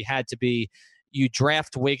movable if you had to be. You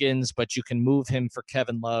draft Wiggins, but you can move him for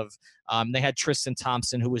Kevin Love. They had Tristan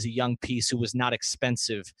Thompson, who was a young piece, who was not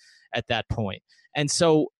expensive at that point. And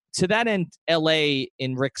so to that end, LA,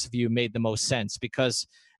 in Rick's view, made the most sense because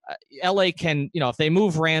LA can, if they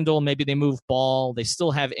move Randall, maybe they move Ball. They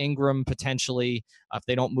still have Ingram potentially if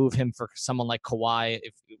they don't move him for someone like Kawhi,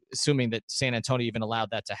 assuming that San Antonio even allowed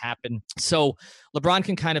that to happen. So LeBron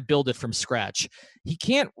can kind of build it from scratch. He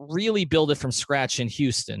can't really build it from scratch in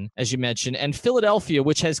Houston, as you mentioned, and Philadelphia,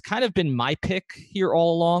 which has kind of been my pick here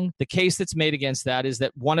all along. The case that's made against that is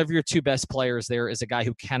that one of your 2 best players there is a guy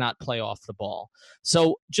who cannot play off the ball.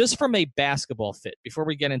 So just from a basketball fit, before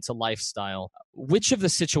we get into lifestyle, which of the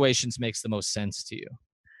situations makes the most sense to you?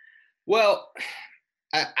 Well,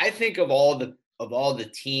 I think of all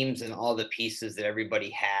the teams and all the pieces that everybody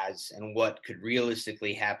has and what could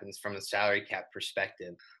realistically happen from a salary cap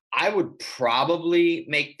perspective, I would probably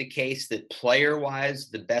make the case that player-wise,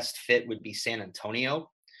 the best fit would be San Antonio.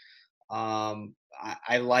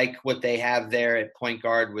 I like what they have there at point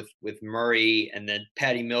guard with Murray, and then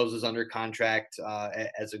Patty Mills is under contract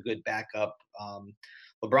as a good backup.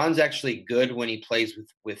 LeBron's actually good when he plays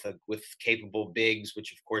with capable bigs,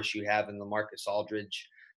 which of course you have in LaMarcus Aldridge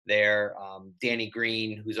there. Danny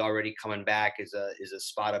Green, who's already coming back, is a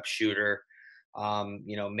spot up shooter.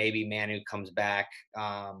 Maybe Manu comes back.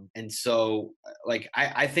 And so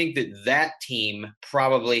I think that team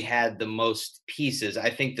probably had the most pieces.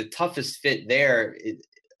 I think the toughest fit there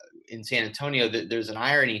in San Antonio, there's an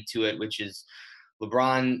irony to it, which is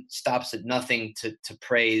LeBron stops at nothing to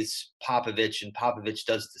praise Popovich, and Popovich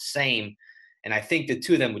does the same. And I think the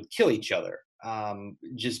 2 of them would kill each other.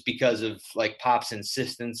 Just because of Pop's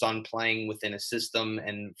insistence on playing within a system.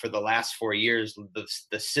 And for the last 4 years,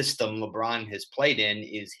 the system LeBron has played in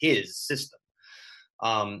is his system.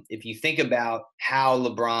 If you think about how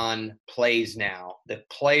LeBron plays now, the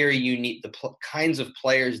player you need, kinds of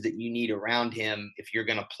players that you need around him, if you're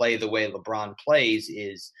going to play the way LeBron plays,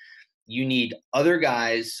 is you need other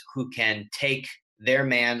guys who can take their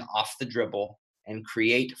man off the dribble and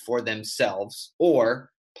create for themselves, or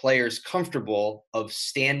players comfortable of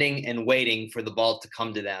standing and waiting for the ball to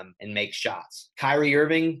come to them and make shots. Kyrie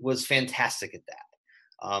Irving was fantastic at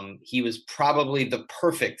that. He was probably the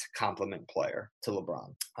perfect complement player to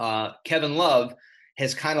LeBron. Kevin Love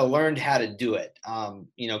has kind of learned how to do it.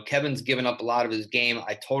 Kevin's given up a lot of his game.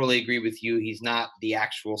 I totally agree with you. He's not the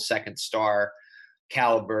actual second star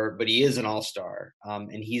caliber, but he is an all-star.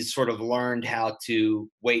 And he's sort of learned how to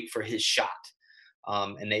wait for his shot.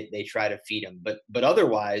 And they try to feed him. But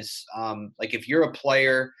otherwise, like if you're a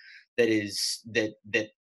player that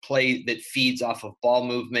feeds off of ball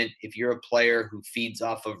movement, if you're a player who feeds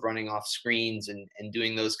off of running off screens and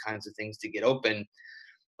doing those kinds of things to get open,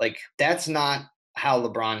 like that's not how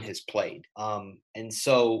LeBron has played. And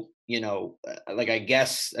so, I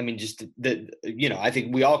guess, I mean, just I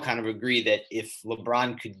think we all kind of agree that if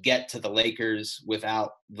LeBron could get to the Lakers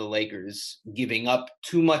without the Lakers giving up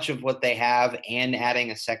too much of what they have and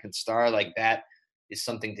adding a second star, like that is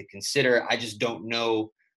something to consider. I just don't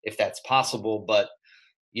know if that's possible, but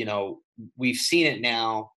we've seen it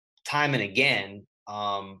now time and again,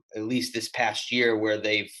 at least this past year, where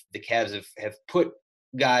the Cavs have put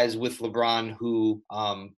guys with LeBron who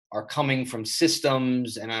are coming from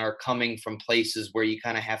systems and are coming from places where you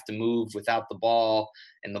kind of have to move without the ball,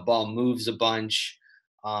 and the ball moves a bunch.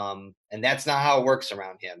 And that's not how it works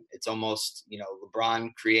around him. It's almost,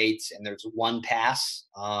 LeBron creates and there's one pass,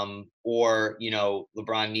 or,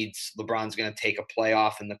 LeBron's going to take a play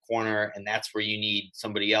off in the corner, and that's where you need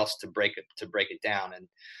somebody else to break it down. And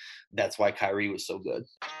that's why Kyrie was so good.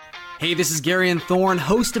 Hey, this is Gary and Thorne,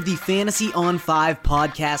 host of the Fantasy on 5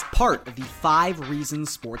 podcast, part of the 5 Reasons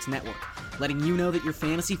Sports Network, letting you know that your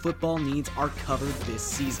fantasy football needs are covered this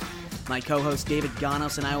season. My co-host David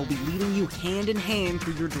Ganos and I will be leading you hand in hand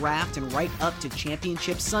through your draft and right up to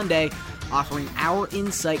Championship Sunday, offering our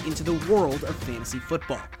insight into the world of fantasy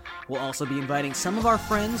football. We'll also be inviting some of our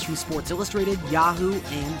friends from Sports Illustrated, Yahoo,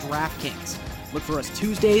 and DraftKings. Look for us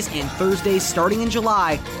Tuesdays and Thursdays starting in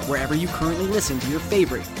July, wherever you currently listen to your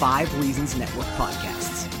favorite 5 Reasons Network podcasts.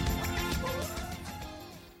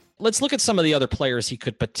 Let's look at some of the other players he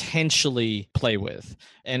could potentially play with.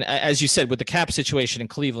 And as you said, with the cap situation in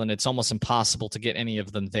Cleveland, it's almost impossible to get any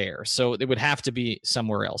of them there. So it would have to be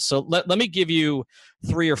somewhere else. So let me give you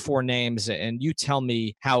 3 or 4 names and you tell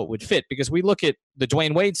me how it would fit. Because we look at the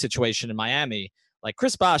Dwayne Wade situation in Miami, like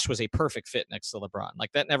Chris Bosh was a perfect fit next to LeBron.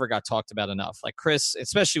 Like that never got talked about enough. Like Chris,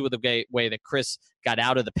 especially with the way that Chris got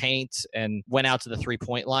out of the paint and went out to the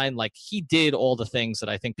 3-point line, like he did all the things that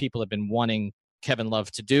I think people have been wanting Kevin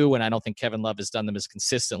Love to do, and I don't think Kevin Love has done them as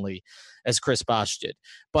consistently as Chris Bosh did.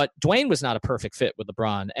 But Dwayne was not a perfect fit with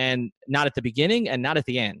LeBron, and not at the beginning and not at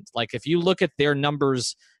the end. Like if you look at their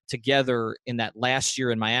numbers together in that last year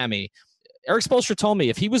in Miami, Eric Spoelstra told me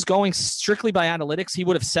if he was going strictly by analytics, he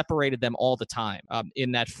would have separated them all the time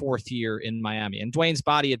in that 4th year in Miami. And Dwayne's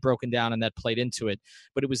body had broken down and that played into it,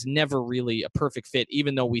 but it was never really a perfect fit,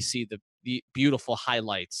 even though we see the beautiful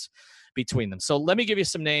highlights between them. So let me give you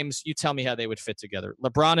some names. You tell me how they would fit together.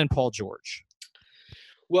 LeBron and Paul George.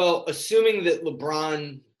 Well, assuming that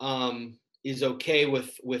LeBron is okay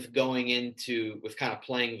with going with kind of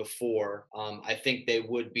playing the 4, I think they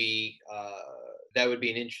would be that would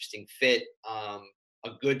be an interesting fit, a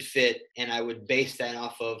good fit. And I would base that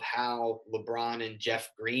off of how LeBron and Jeff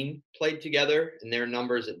Green played together and their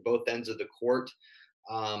numbers at both ends of the court.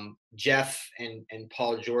 Jeff and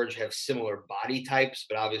Paul George have similar body types,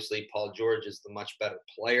 but obviously Paul George is the much better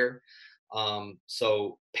player.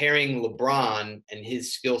 So pairing LeBron and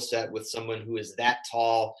his skill set with someone who is that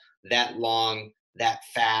tall, that long, that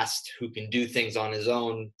fast, who can do things on his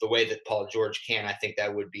own the way that Paul George can, I think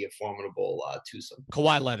that would be a formidable twosome.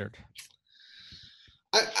 Kawhi Leonard.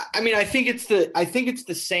 I mean, I think it's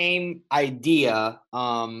the same idea.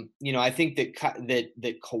 I think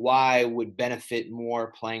that Kawhi would benefit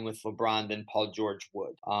more playing with LeBron than Paul George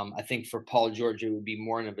would. I think for Paul George, it would be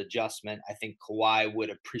more of an adjustment. I think Kawhi would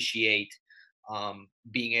appreciate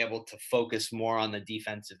being able to focus more on the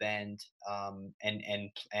defensive end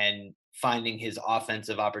and finding his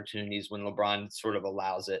offensive opportunities when LeBron sort of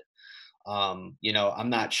allows it. I'm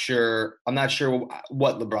not sure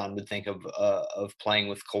what LeBron would think of playing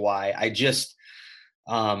with Kawhi. I just,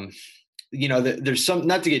 there's some,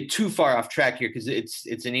 not to get too far off track here, because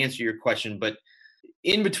it's an answer to your question, but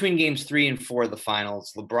in between games 3 and 4 of the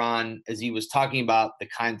finals, LeBron, as he was talking about the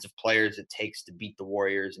kinds of players it takes to beat the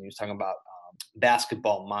Warriors, and he was talking about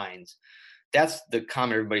basketball minds. That's the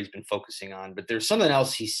comment everybody's been focusing on. But there's something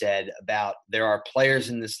else he said about there are players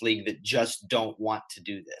in this league that just don't want to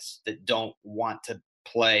do this, that don't want to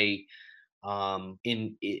play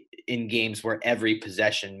in games where every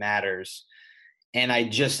possession matters. And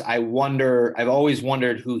I've always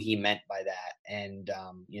wondered who he meant by that.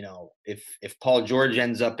 If Paul George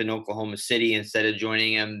ends up in Oklahoma City instead of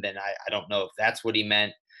joining him, then I don't know if that's what he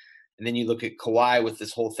meant. And then you look at Kawhi with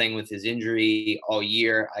this whole thing with his injury all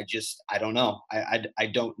year. I don't know. I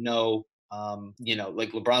don't know.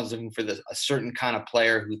 Like LeBron's looking for a certain kind of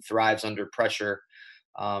player who thrives under pressure.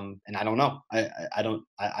 And I don't know. I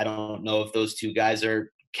don't know if those two guys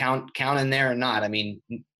are count in there or not. I mean,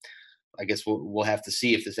 I guess we'll have to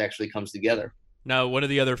see if this actually comes together. Now, one of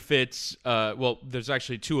the other fits, there's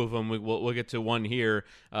actually two of them. We'll get to one here.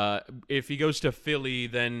 If he goes to Philly,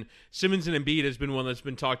 then Simmons and Embiid has been one that's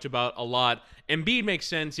been talked about a lot. Embiid makes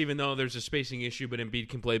sense, even though there's a spacing issue, but Embiid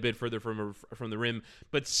can play a bit further from the rim.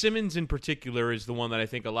 But Simmons in particular is the one that I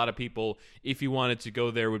think a lot of people, if he wanted to go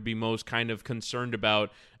there, would be most kind of concerned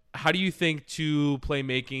about. How do you think two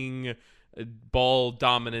playmaking, ball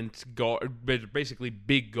dominant guard, basically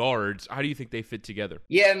big guards, how do you think they fit together?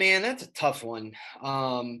 Yeah, man, that's a tough one.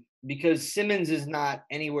 Because Simmons is not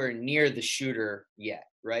anywhere near the shooter yet,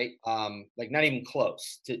 right? Like not even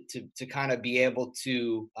close to kind of be able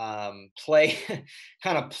to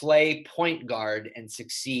play point guard and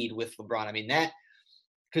succeed with LeBron. I mean,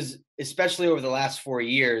 because especially over the last 4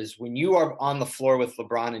 years, when you are on the floor with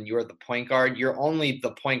LeBron and you're the point guard, you're only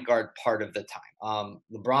the point guard part of the time.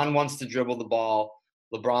 LeBron wants to dribble the ball.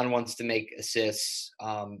 LeBron wants to make assists.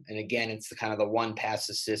 And again, it's the kind of the one pass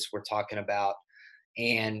assist we're talking about.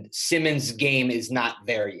 And Simmons' game is not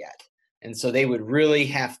there yet. And so they would really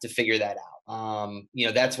have to figure that out.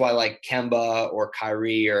 That's why like Kemba or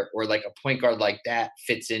Kyrie or like a point guard like that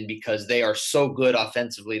fits in, because they are so good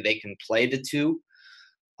offensively. They can play the two.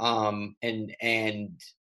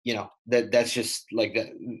 That's just like that.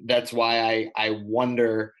 That's why I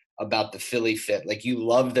wonder about the Philly fit. Like, you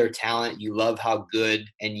love their talent, you love how good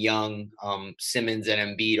and young Simmons and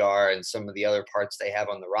Embiid are, and some of the other parts they have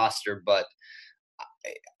on the roster. But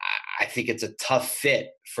I think it's a tough fit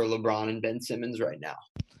for LeBron and Ben Simmons right now.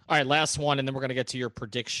 All right, last one, and then we're going to get to your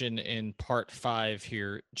prediction in part 5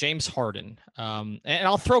 here. James Harden. And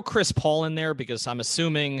I'll throw Chris Paul in there because I'm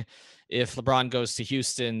assuming if LeBron goes to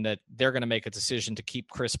Houston that they're going to make a decision to keep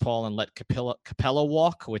Chris Paul and let Capella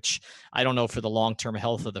walk, which I don't know for the long-term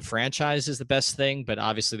health of the franchise is the best thing, but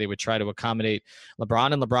obviously they would try to accommodate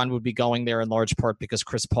LeBron, and LeBron would be going there in large part because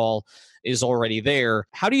Chris Paul is already there.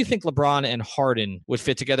 How do you think LeBron and Harden would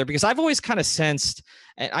fit together? Because I've always kind of sensed,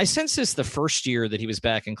 and I sensed this the first year that he was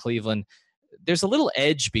back in Cleveland, there's a little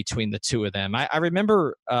edge between the two of them. I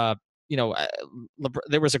remember,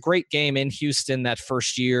 there was a great game in Houston that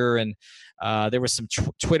first year, and there was some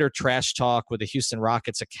Twitter trash talk with the Houston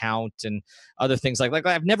Rockets account and other things like that.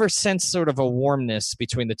 I've never sensed sort of a warmness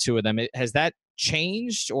between the two of them. Has that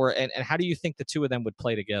changed, and how do you think the two of them would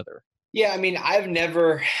play together? Yeah, I mean, I've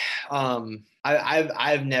never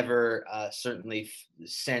certainly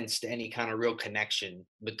sensed any kind of real connection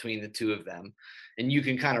between the two of them. And you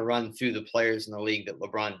can kind of run through the players in the league that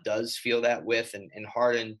LeBron does feel that with, and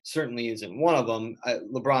Harden certainly isn't one of them.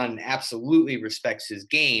 LeBron absolutely respects his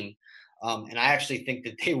game, and I actually think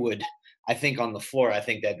that they would. I think on the floor, I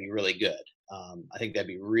think that'd be really good. I think that'd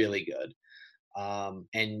be really good. I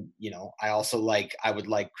would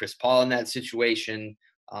like Chris Paul in that situation.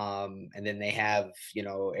 And then they have,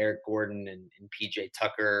 Eric Gordon and PJ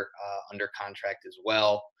Tucker under contract as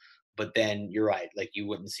well. But then you're right, like you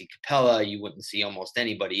wouldn't see Capella, you wouldn't see almost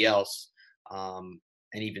anybody else. And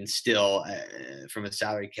even still, from a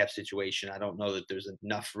salary cap situation, I don't know that there's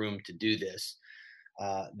enough room to do this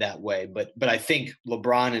that way. But I think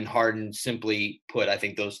LeBron and Harden, simply put, I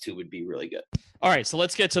think those two would be really good. All right, so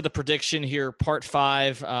let's get to the prediction here, part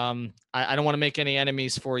 5. I don't want to make any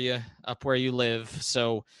enemies for you up where you live,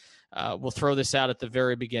 so we'll throw this out at the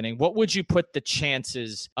very beginning. What would you put the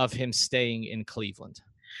chances of him staying in Cleveland?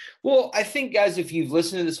 Well, I think, guys, if you've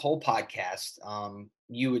listened to this whole podcast,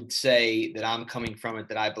 you would say that I'm coming from it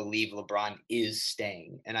that I believe LeBron is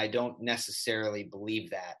staying, and I don't necessarily believe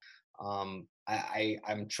that. I'm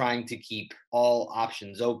trying to keep all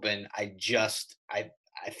options open. I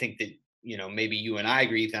think that, maybe you and I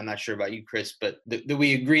agree. I'm not sure about you, Chris, but that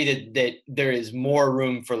we agree that there is more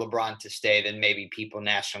room for LeBron to stay than maybe people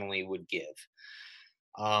nationally would give.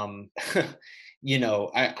 I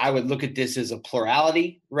would look at this as a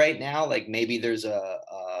plurality right now. Like maybe there's a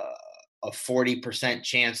 40%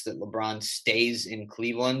 chance that LeBron stays in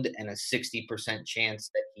Cleveland and a 60%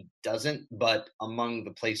 chance that he doesn't. But among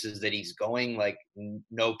the places that he's going, like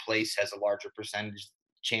no place has a larger percentage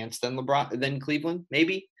chance than Cleveland,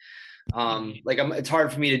 maybe. It's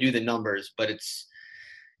hard for me to do the numbers, but it's,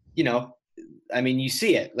 I mean, you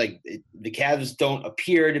see it. Like the Cavs don't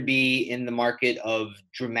appear to be in the market of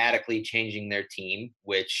dramatically changing their team,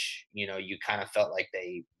 which, you know, you kind of felt like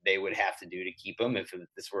they would have to do to keep him if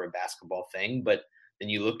this were a basketball thing. But then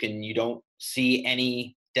you look and you don't see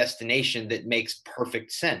any destination that makes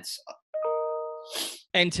perfect sense.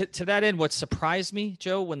 And to that end, what surprised me,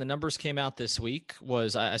 Joe, when the numbers came out this week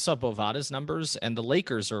was I saw Bovada's numbers, and the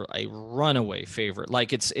Lakers are a runaway favorite.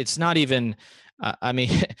 Like it's not even. I mean,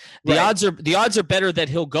 the odds are better that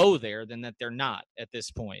he'll go there than that they're not at this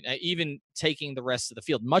point. Even taking the rest of the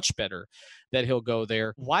field, much better that he'll go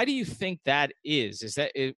there. Why do you think that is? Is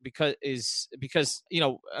that because you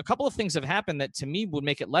know, a couple of things have happened that to me would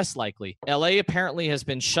make it less likely. LA apparently has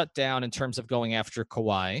been shut down in terms of going after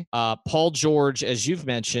Kawhi. Paul George, as you've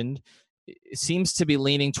mentioned, seems to be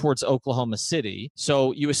leaning towards Oklahoma City.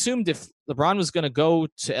 So you assumed if LeBron was going to go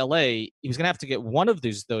to LA, he was going to have to get one of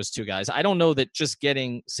those two guys. I don't know that just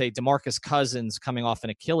getting, say, DeMarcus Cousins coming off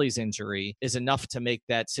an Achilles injury is enough to make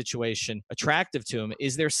that situation attractive to him.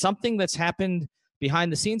 Is there something that's happened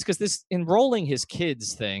behind the scenes? Because this enrolling his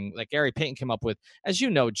kids thing, like Gary Payton came up with, as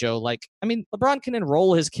you know, Joe, like, I mean, LeBron can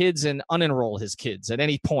enroll his kids and unenroll his kids at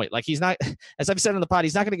any point. Like, he's not, as I've said on the pod,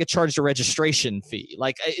 he's not going to get charged a registration fee.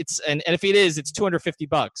 Like, and if it is, it's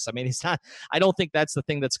 $250. I mean, he's not, I don't think that's the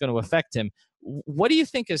thing that's going to affect him. What do you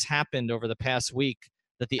think has happened over the past week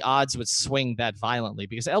that the odds would swing that violently?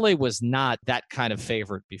 Because LA was not that kind of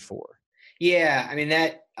favorite before. Yeah, I mean,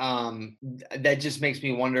 that just makes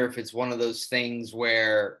me wonder if it's one of those things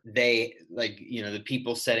where they, like, you know, the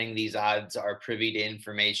people setting these odds are privy to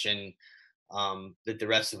information that the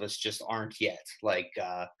rest of us just aren't yet. Like,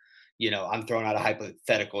 you know, I'm throwing out a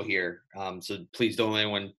hypothetical here, so please don't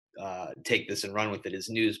anyone take this and run with it as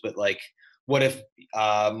news. But like, what if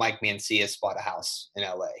Mike Mancias bought a house in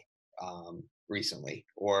LA? Recently,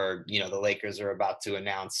 or, you know, the Lakers are about to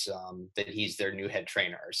announce that he's their new head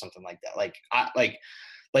trainer or something like that.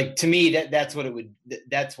 Like to me, that's what it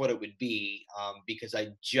would be, because I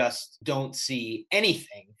just don't see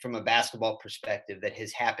anything from a basketball perspective that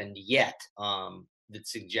has happened yet that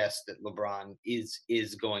suggests that LeBron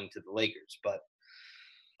is going to the Lakers. But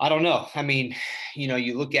I don't know. I mean, you know,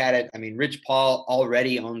 you look at it. I mean, Rich Paul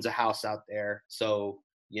already owns a house out there, so,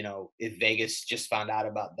 you know, if Vegas just found out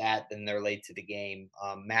about that, then they're late to the game.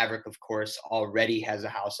 Maverick, of course, already has a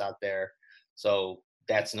house out there, so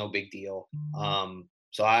that's no big deal.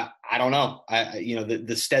 So I don't know. You know,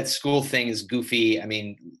 the Stet School thing is goofy. I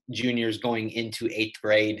mean, Junior's going into 8th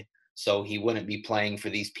grade, so he wouldn't be playing for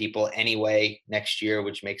these people anyway next year,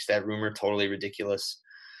 which makes that rumor totally ridiculous.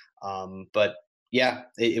 But yeah,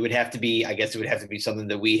 it would have to be, I guess it would have to be something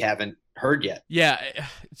that we haven't heard yet. Yeah.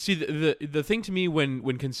 See, the thing to me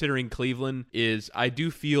when considering Cleveland is I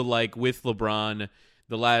do feel like with LeBron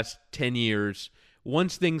the last 10 years,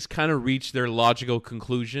 once things kind of reach their logical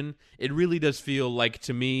conclusion, it really does feel like,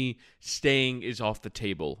 to me, staying is off the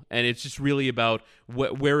table. And it's just really about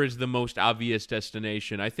where is the most obvious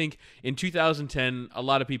destination. I think in 2010, a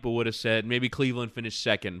lot of people would have said maybe Cleveland finished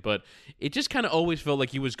second, but it just kind of always felt like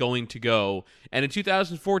he was going to go. And in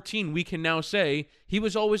 2014, we can now say he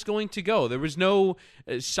was always going to go. There was no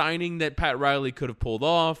signing that Pat Riley could have pulled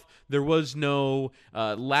off. There was no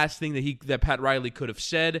last thing that Pat Riley could have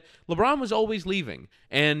said. LeBron was always leaving.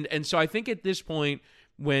 And so I think at this point,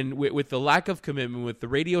 when with the lack of commitment, with the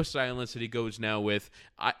radio silence that he goes now with,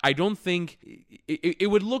 I don't think it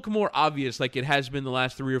would look more obvious, like it has been the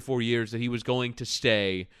last 3 or 4 years, that he was going to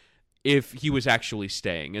stay if he was actually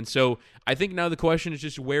staying. And so I think now the question is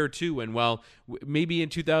just where to. And while maybe in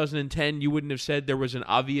 2010 you wouldn't have said there was an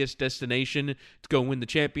obvious destination to go win the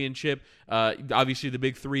championship, obviously the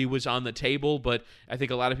big three was on the table, but I think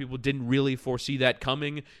a lot of people didn't really foresee that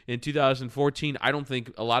coming. In 2014, I don't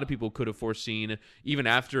think a lot of people could have foreseen, even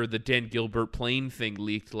after the Dan Gilbert plane thing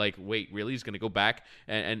leaked, like, wait, really? He's going to go back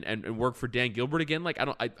and work for Dan Gilbert again? Like,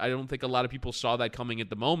 I don't think a lot of people saw that coming at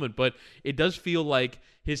the moment, but it does feel like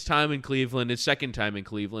his time in Cleveland, his second time in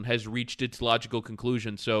Cleveland, has reached its logical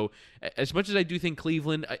conclusion. So as much as I do think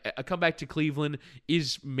Cleveland, a comeback to Cleveland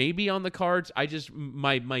is maybe on the cards,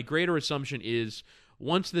 my greater assumption is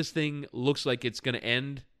once this thing looks like it's going to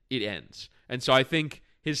end, it ends. And so I think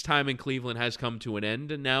his time in Cleveland has come to an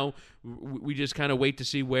end, and now we just kind of wait to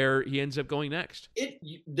see where he ends up going next.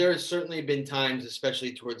 There's certainly been times,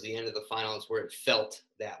 especially towards the end of the finals, where it felt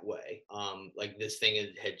that way. Like this thing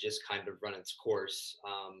had just kind of run its course.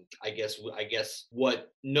 I guess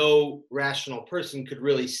what no rational person could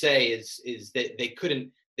really say is that they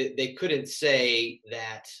couldn't say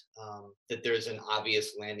that there's an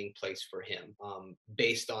obvious landing place for him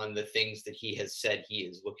based on the things that he has said he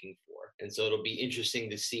is looking for. And so it'll be interesting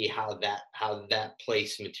to see how that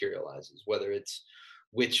place materializes, whether it's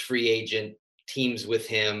which free agent teams with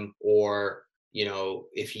him, or, you know,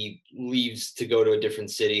 if he leaves to go to a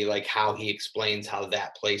different city, like how he explains how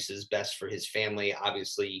that place is best for his family.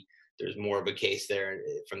 Obviously, there's more of a case there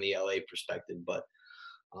from the LA perspective, but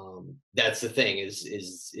that's the thing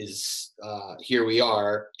is here we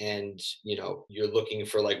are, and, you know, you're looking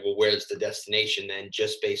for like, well, where's the destination then,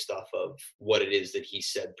 just based off of what it is that he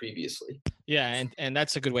said previously. Yeah, and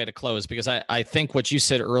that's a good way to close, because I think what you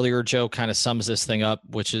said earlier, Joe, kind of sums this thing up,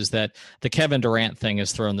 which is that the Kevin Durant thing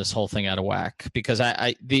has thrown this whole thing out of whack. Because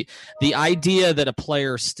the idea that a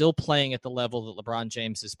player still playing at the level that LeBron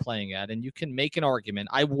James is playing at, and you can make an argument,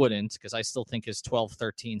 I wouldn't, because I still think his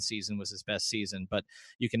 12-13 season was his best season, but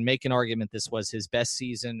you can make an argument this was his best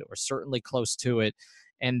season, or certainly close to it,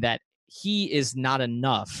 and that he is not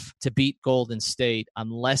enough to beat Golden State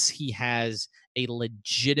unless he has a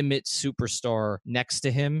legitimate superstar next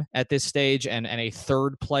to him at this stage, and a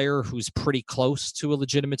third player who's pretty close to a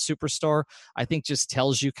legitimate superstar. I think just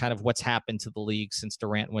tells you kind of what's happened to the league since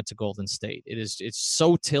Durant went to Golden State. It's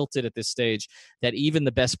so tilted at this stage that even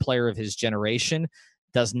the best player of his generation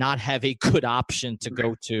does not have a good option to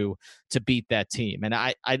go to beat that team. And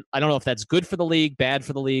I don't know if that's good for the league, bad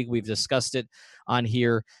for the league. We've discussed it on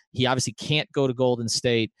here. He obviously can't go to Golden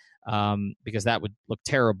State because that would look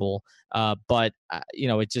terrible. But you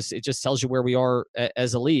know, it just tells you where we are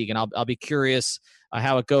as a league. And I'll be curious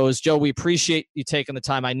how it goes. Joe, we appreciate you taking the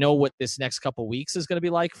time. I know what this next couple weeks is going to be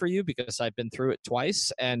like for you, because I've been through it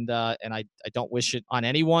twice, and I don't wish it on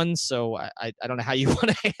anyone. So I don't know how you want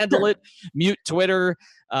to handle it. Mute Twitter,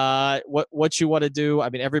 what you want to do. I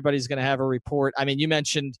mean, everybody's going to have a report. I mean, you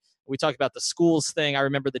mentioned, we talked about the schools thing. I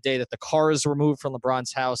remember the day that the cars were moved from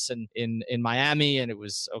LeBron's house in Miami, and it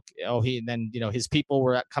was okay. Oh, and then, you know, his people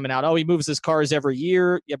were coming out. Oh, he moves his cars every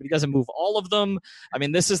year. Yeah, but he doesn't move all of them. I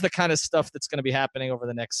mean, this is the kind of stuff that's going to be happening over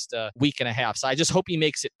the next week and a half. So I just hope he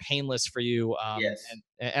makes it painless for you. Yes.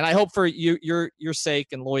 And I hope for your sake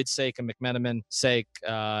and Lloyd's sake and McMenamin's sake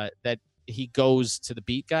that he goes to the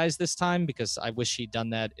beat guys this time, because I wish he'd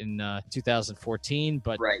done that in 2014.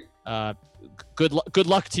 But right. Good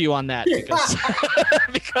luck to you on that,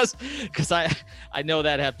 because I know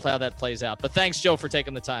how that plays out. But thanks, Joe, for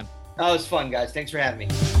taking the time. That was fun, guys. Thanks for having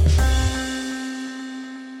me.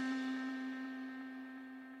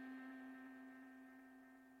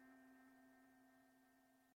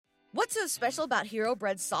 What's so special about Hero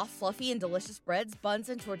Bread's soft, fluffy, and delicious breads, buns,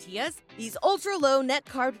 and tortillas? These ultra-low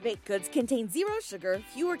net-carb baked goods contain zero sugar,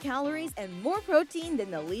 fewer calories, and more protein than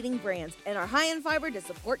the leading brands, and are high in fiber to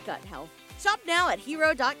support gut health. Shop now at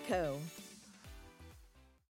Hero.co.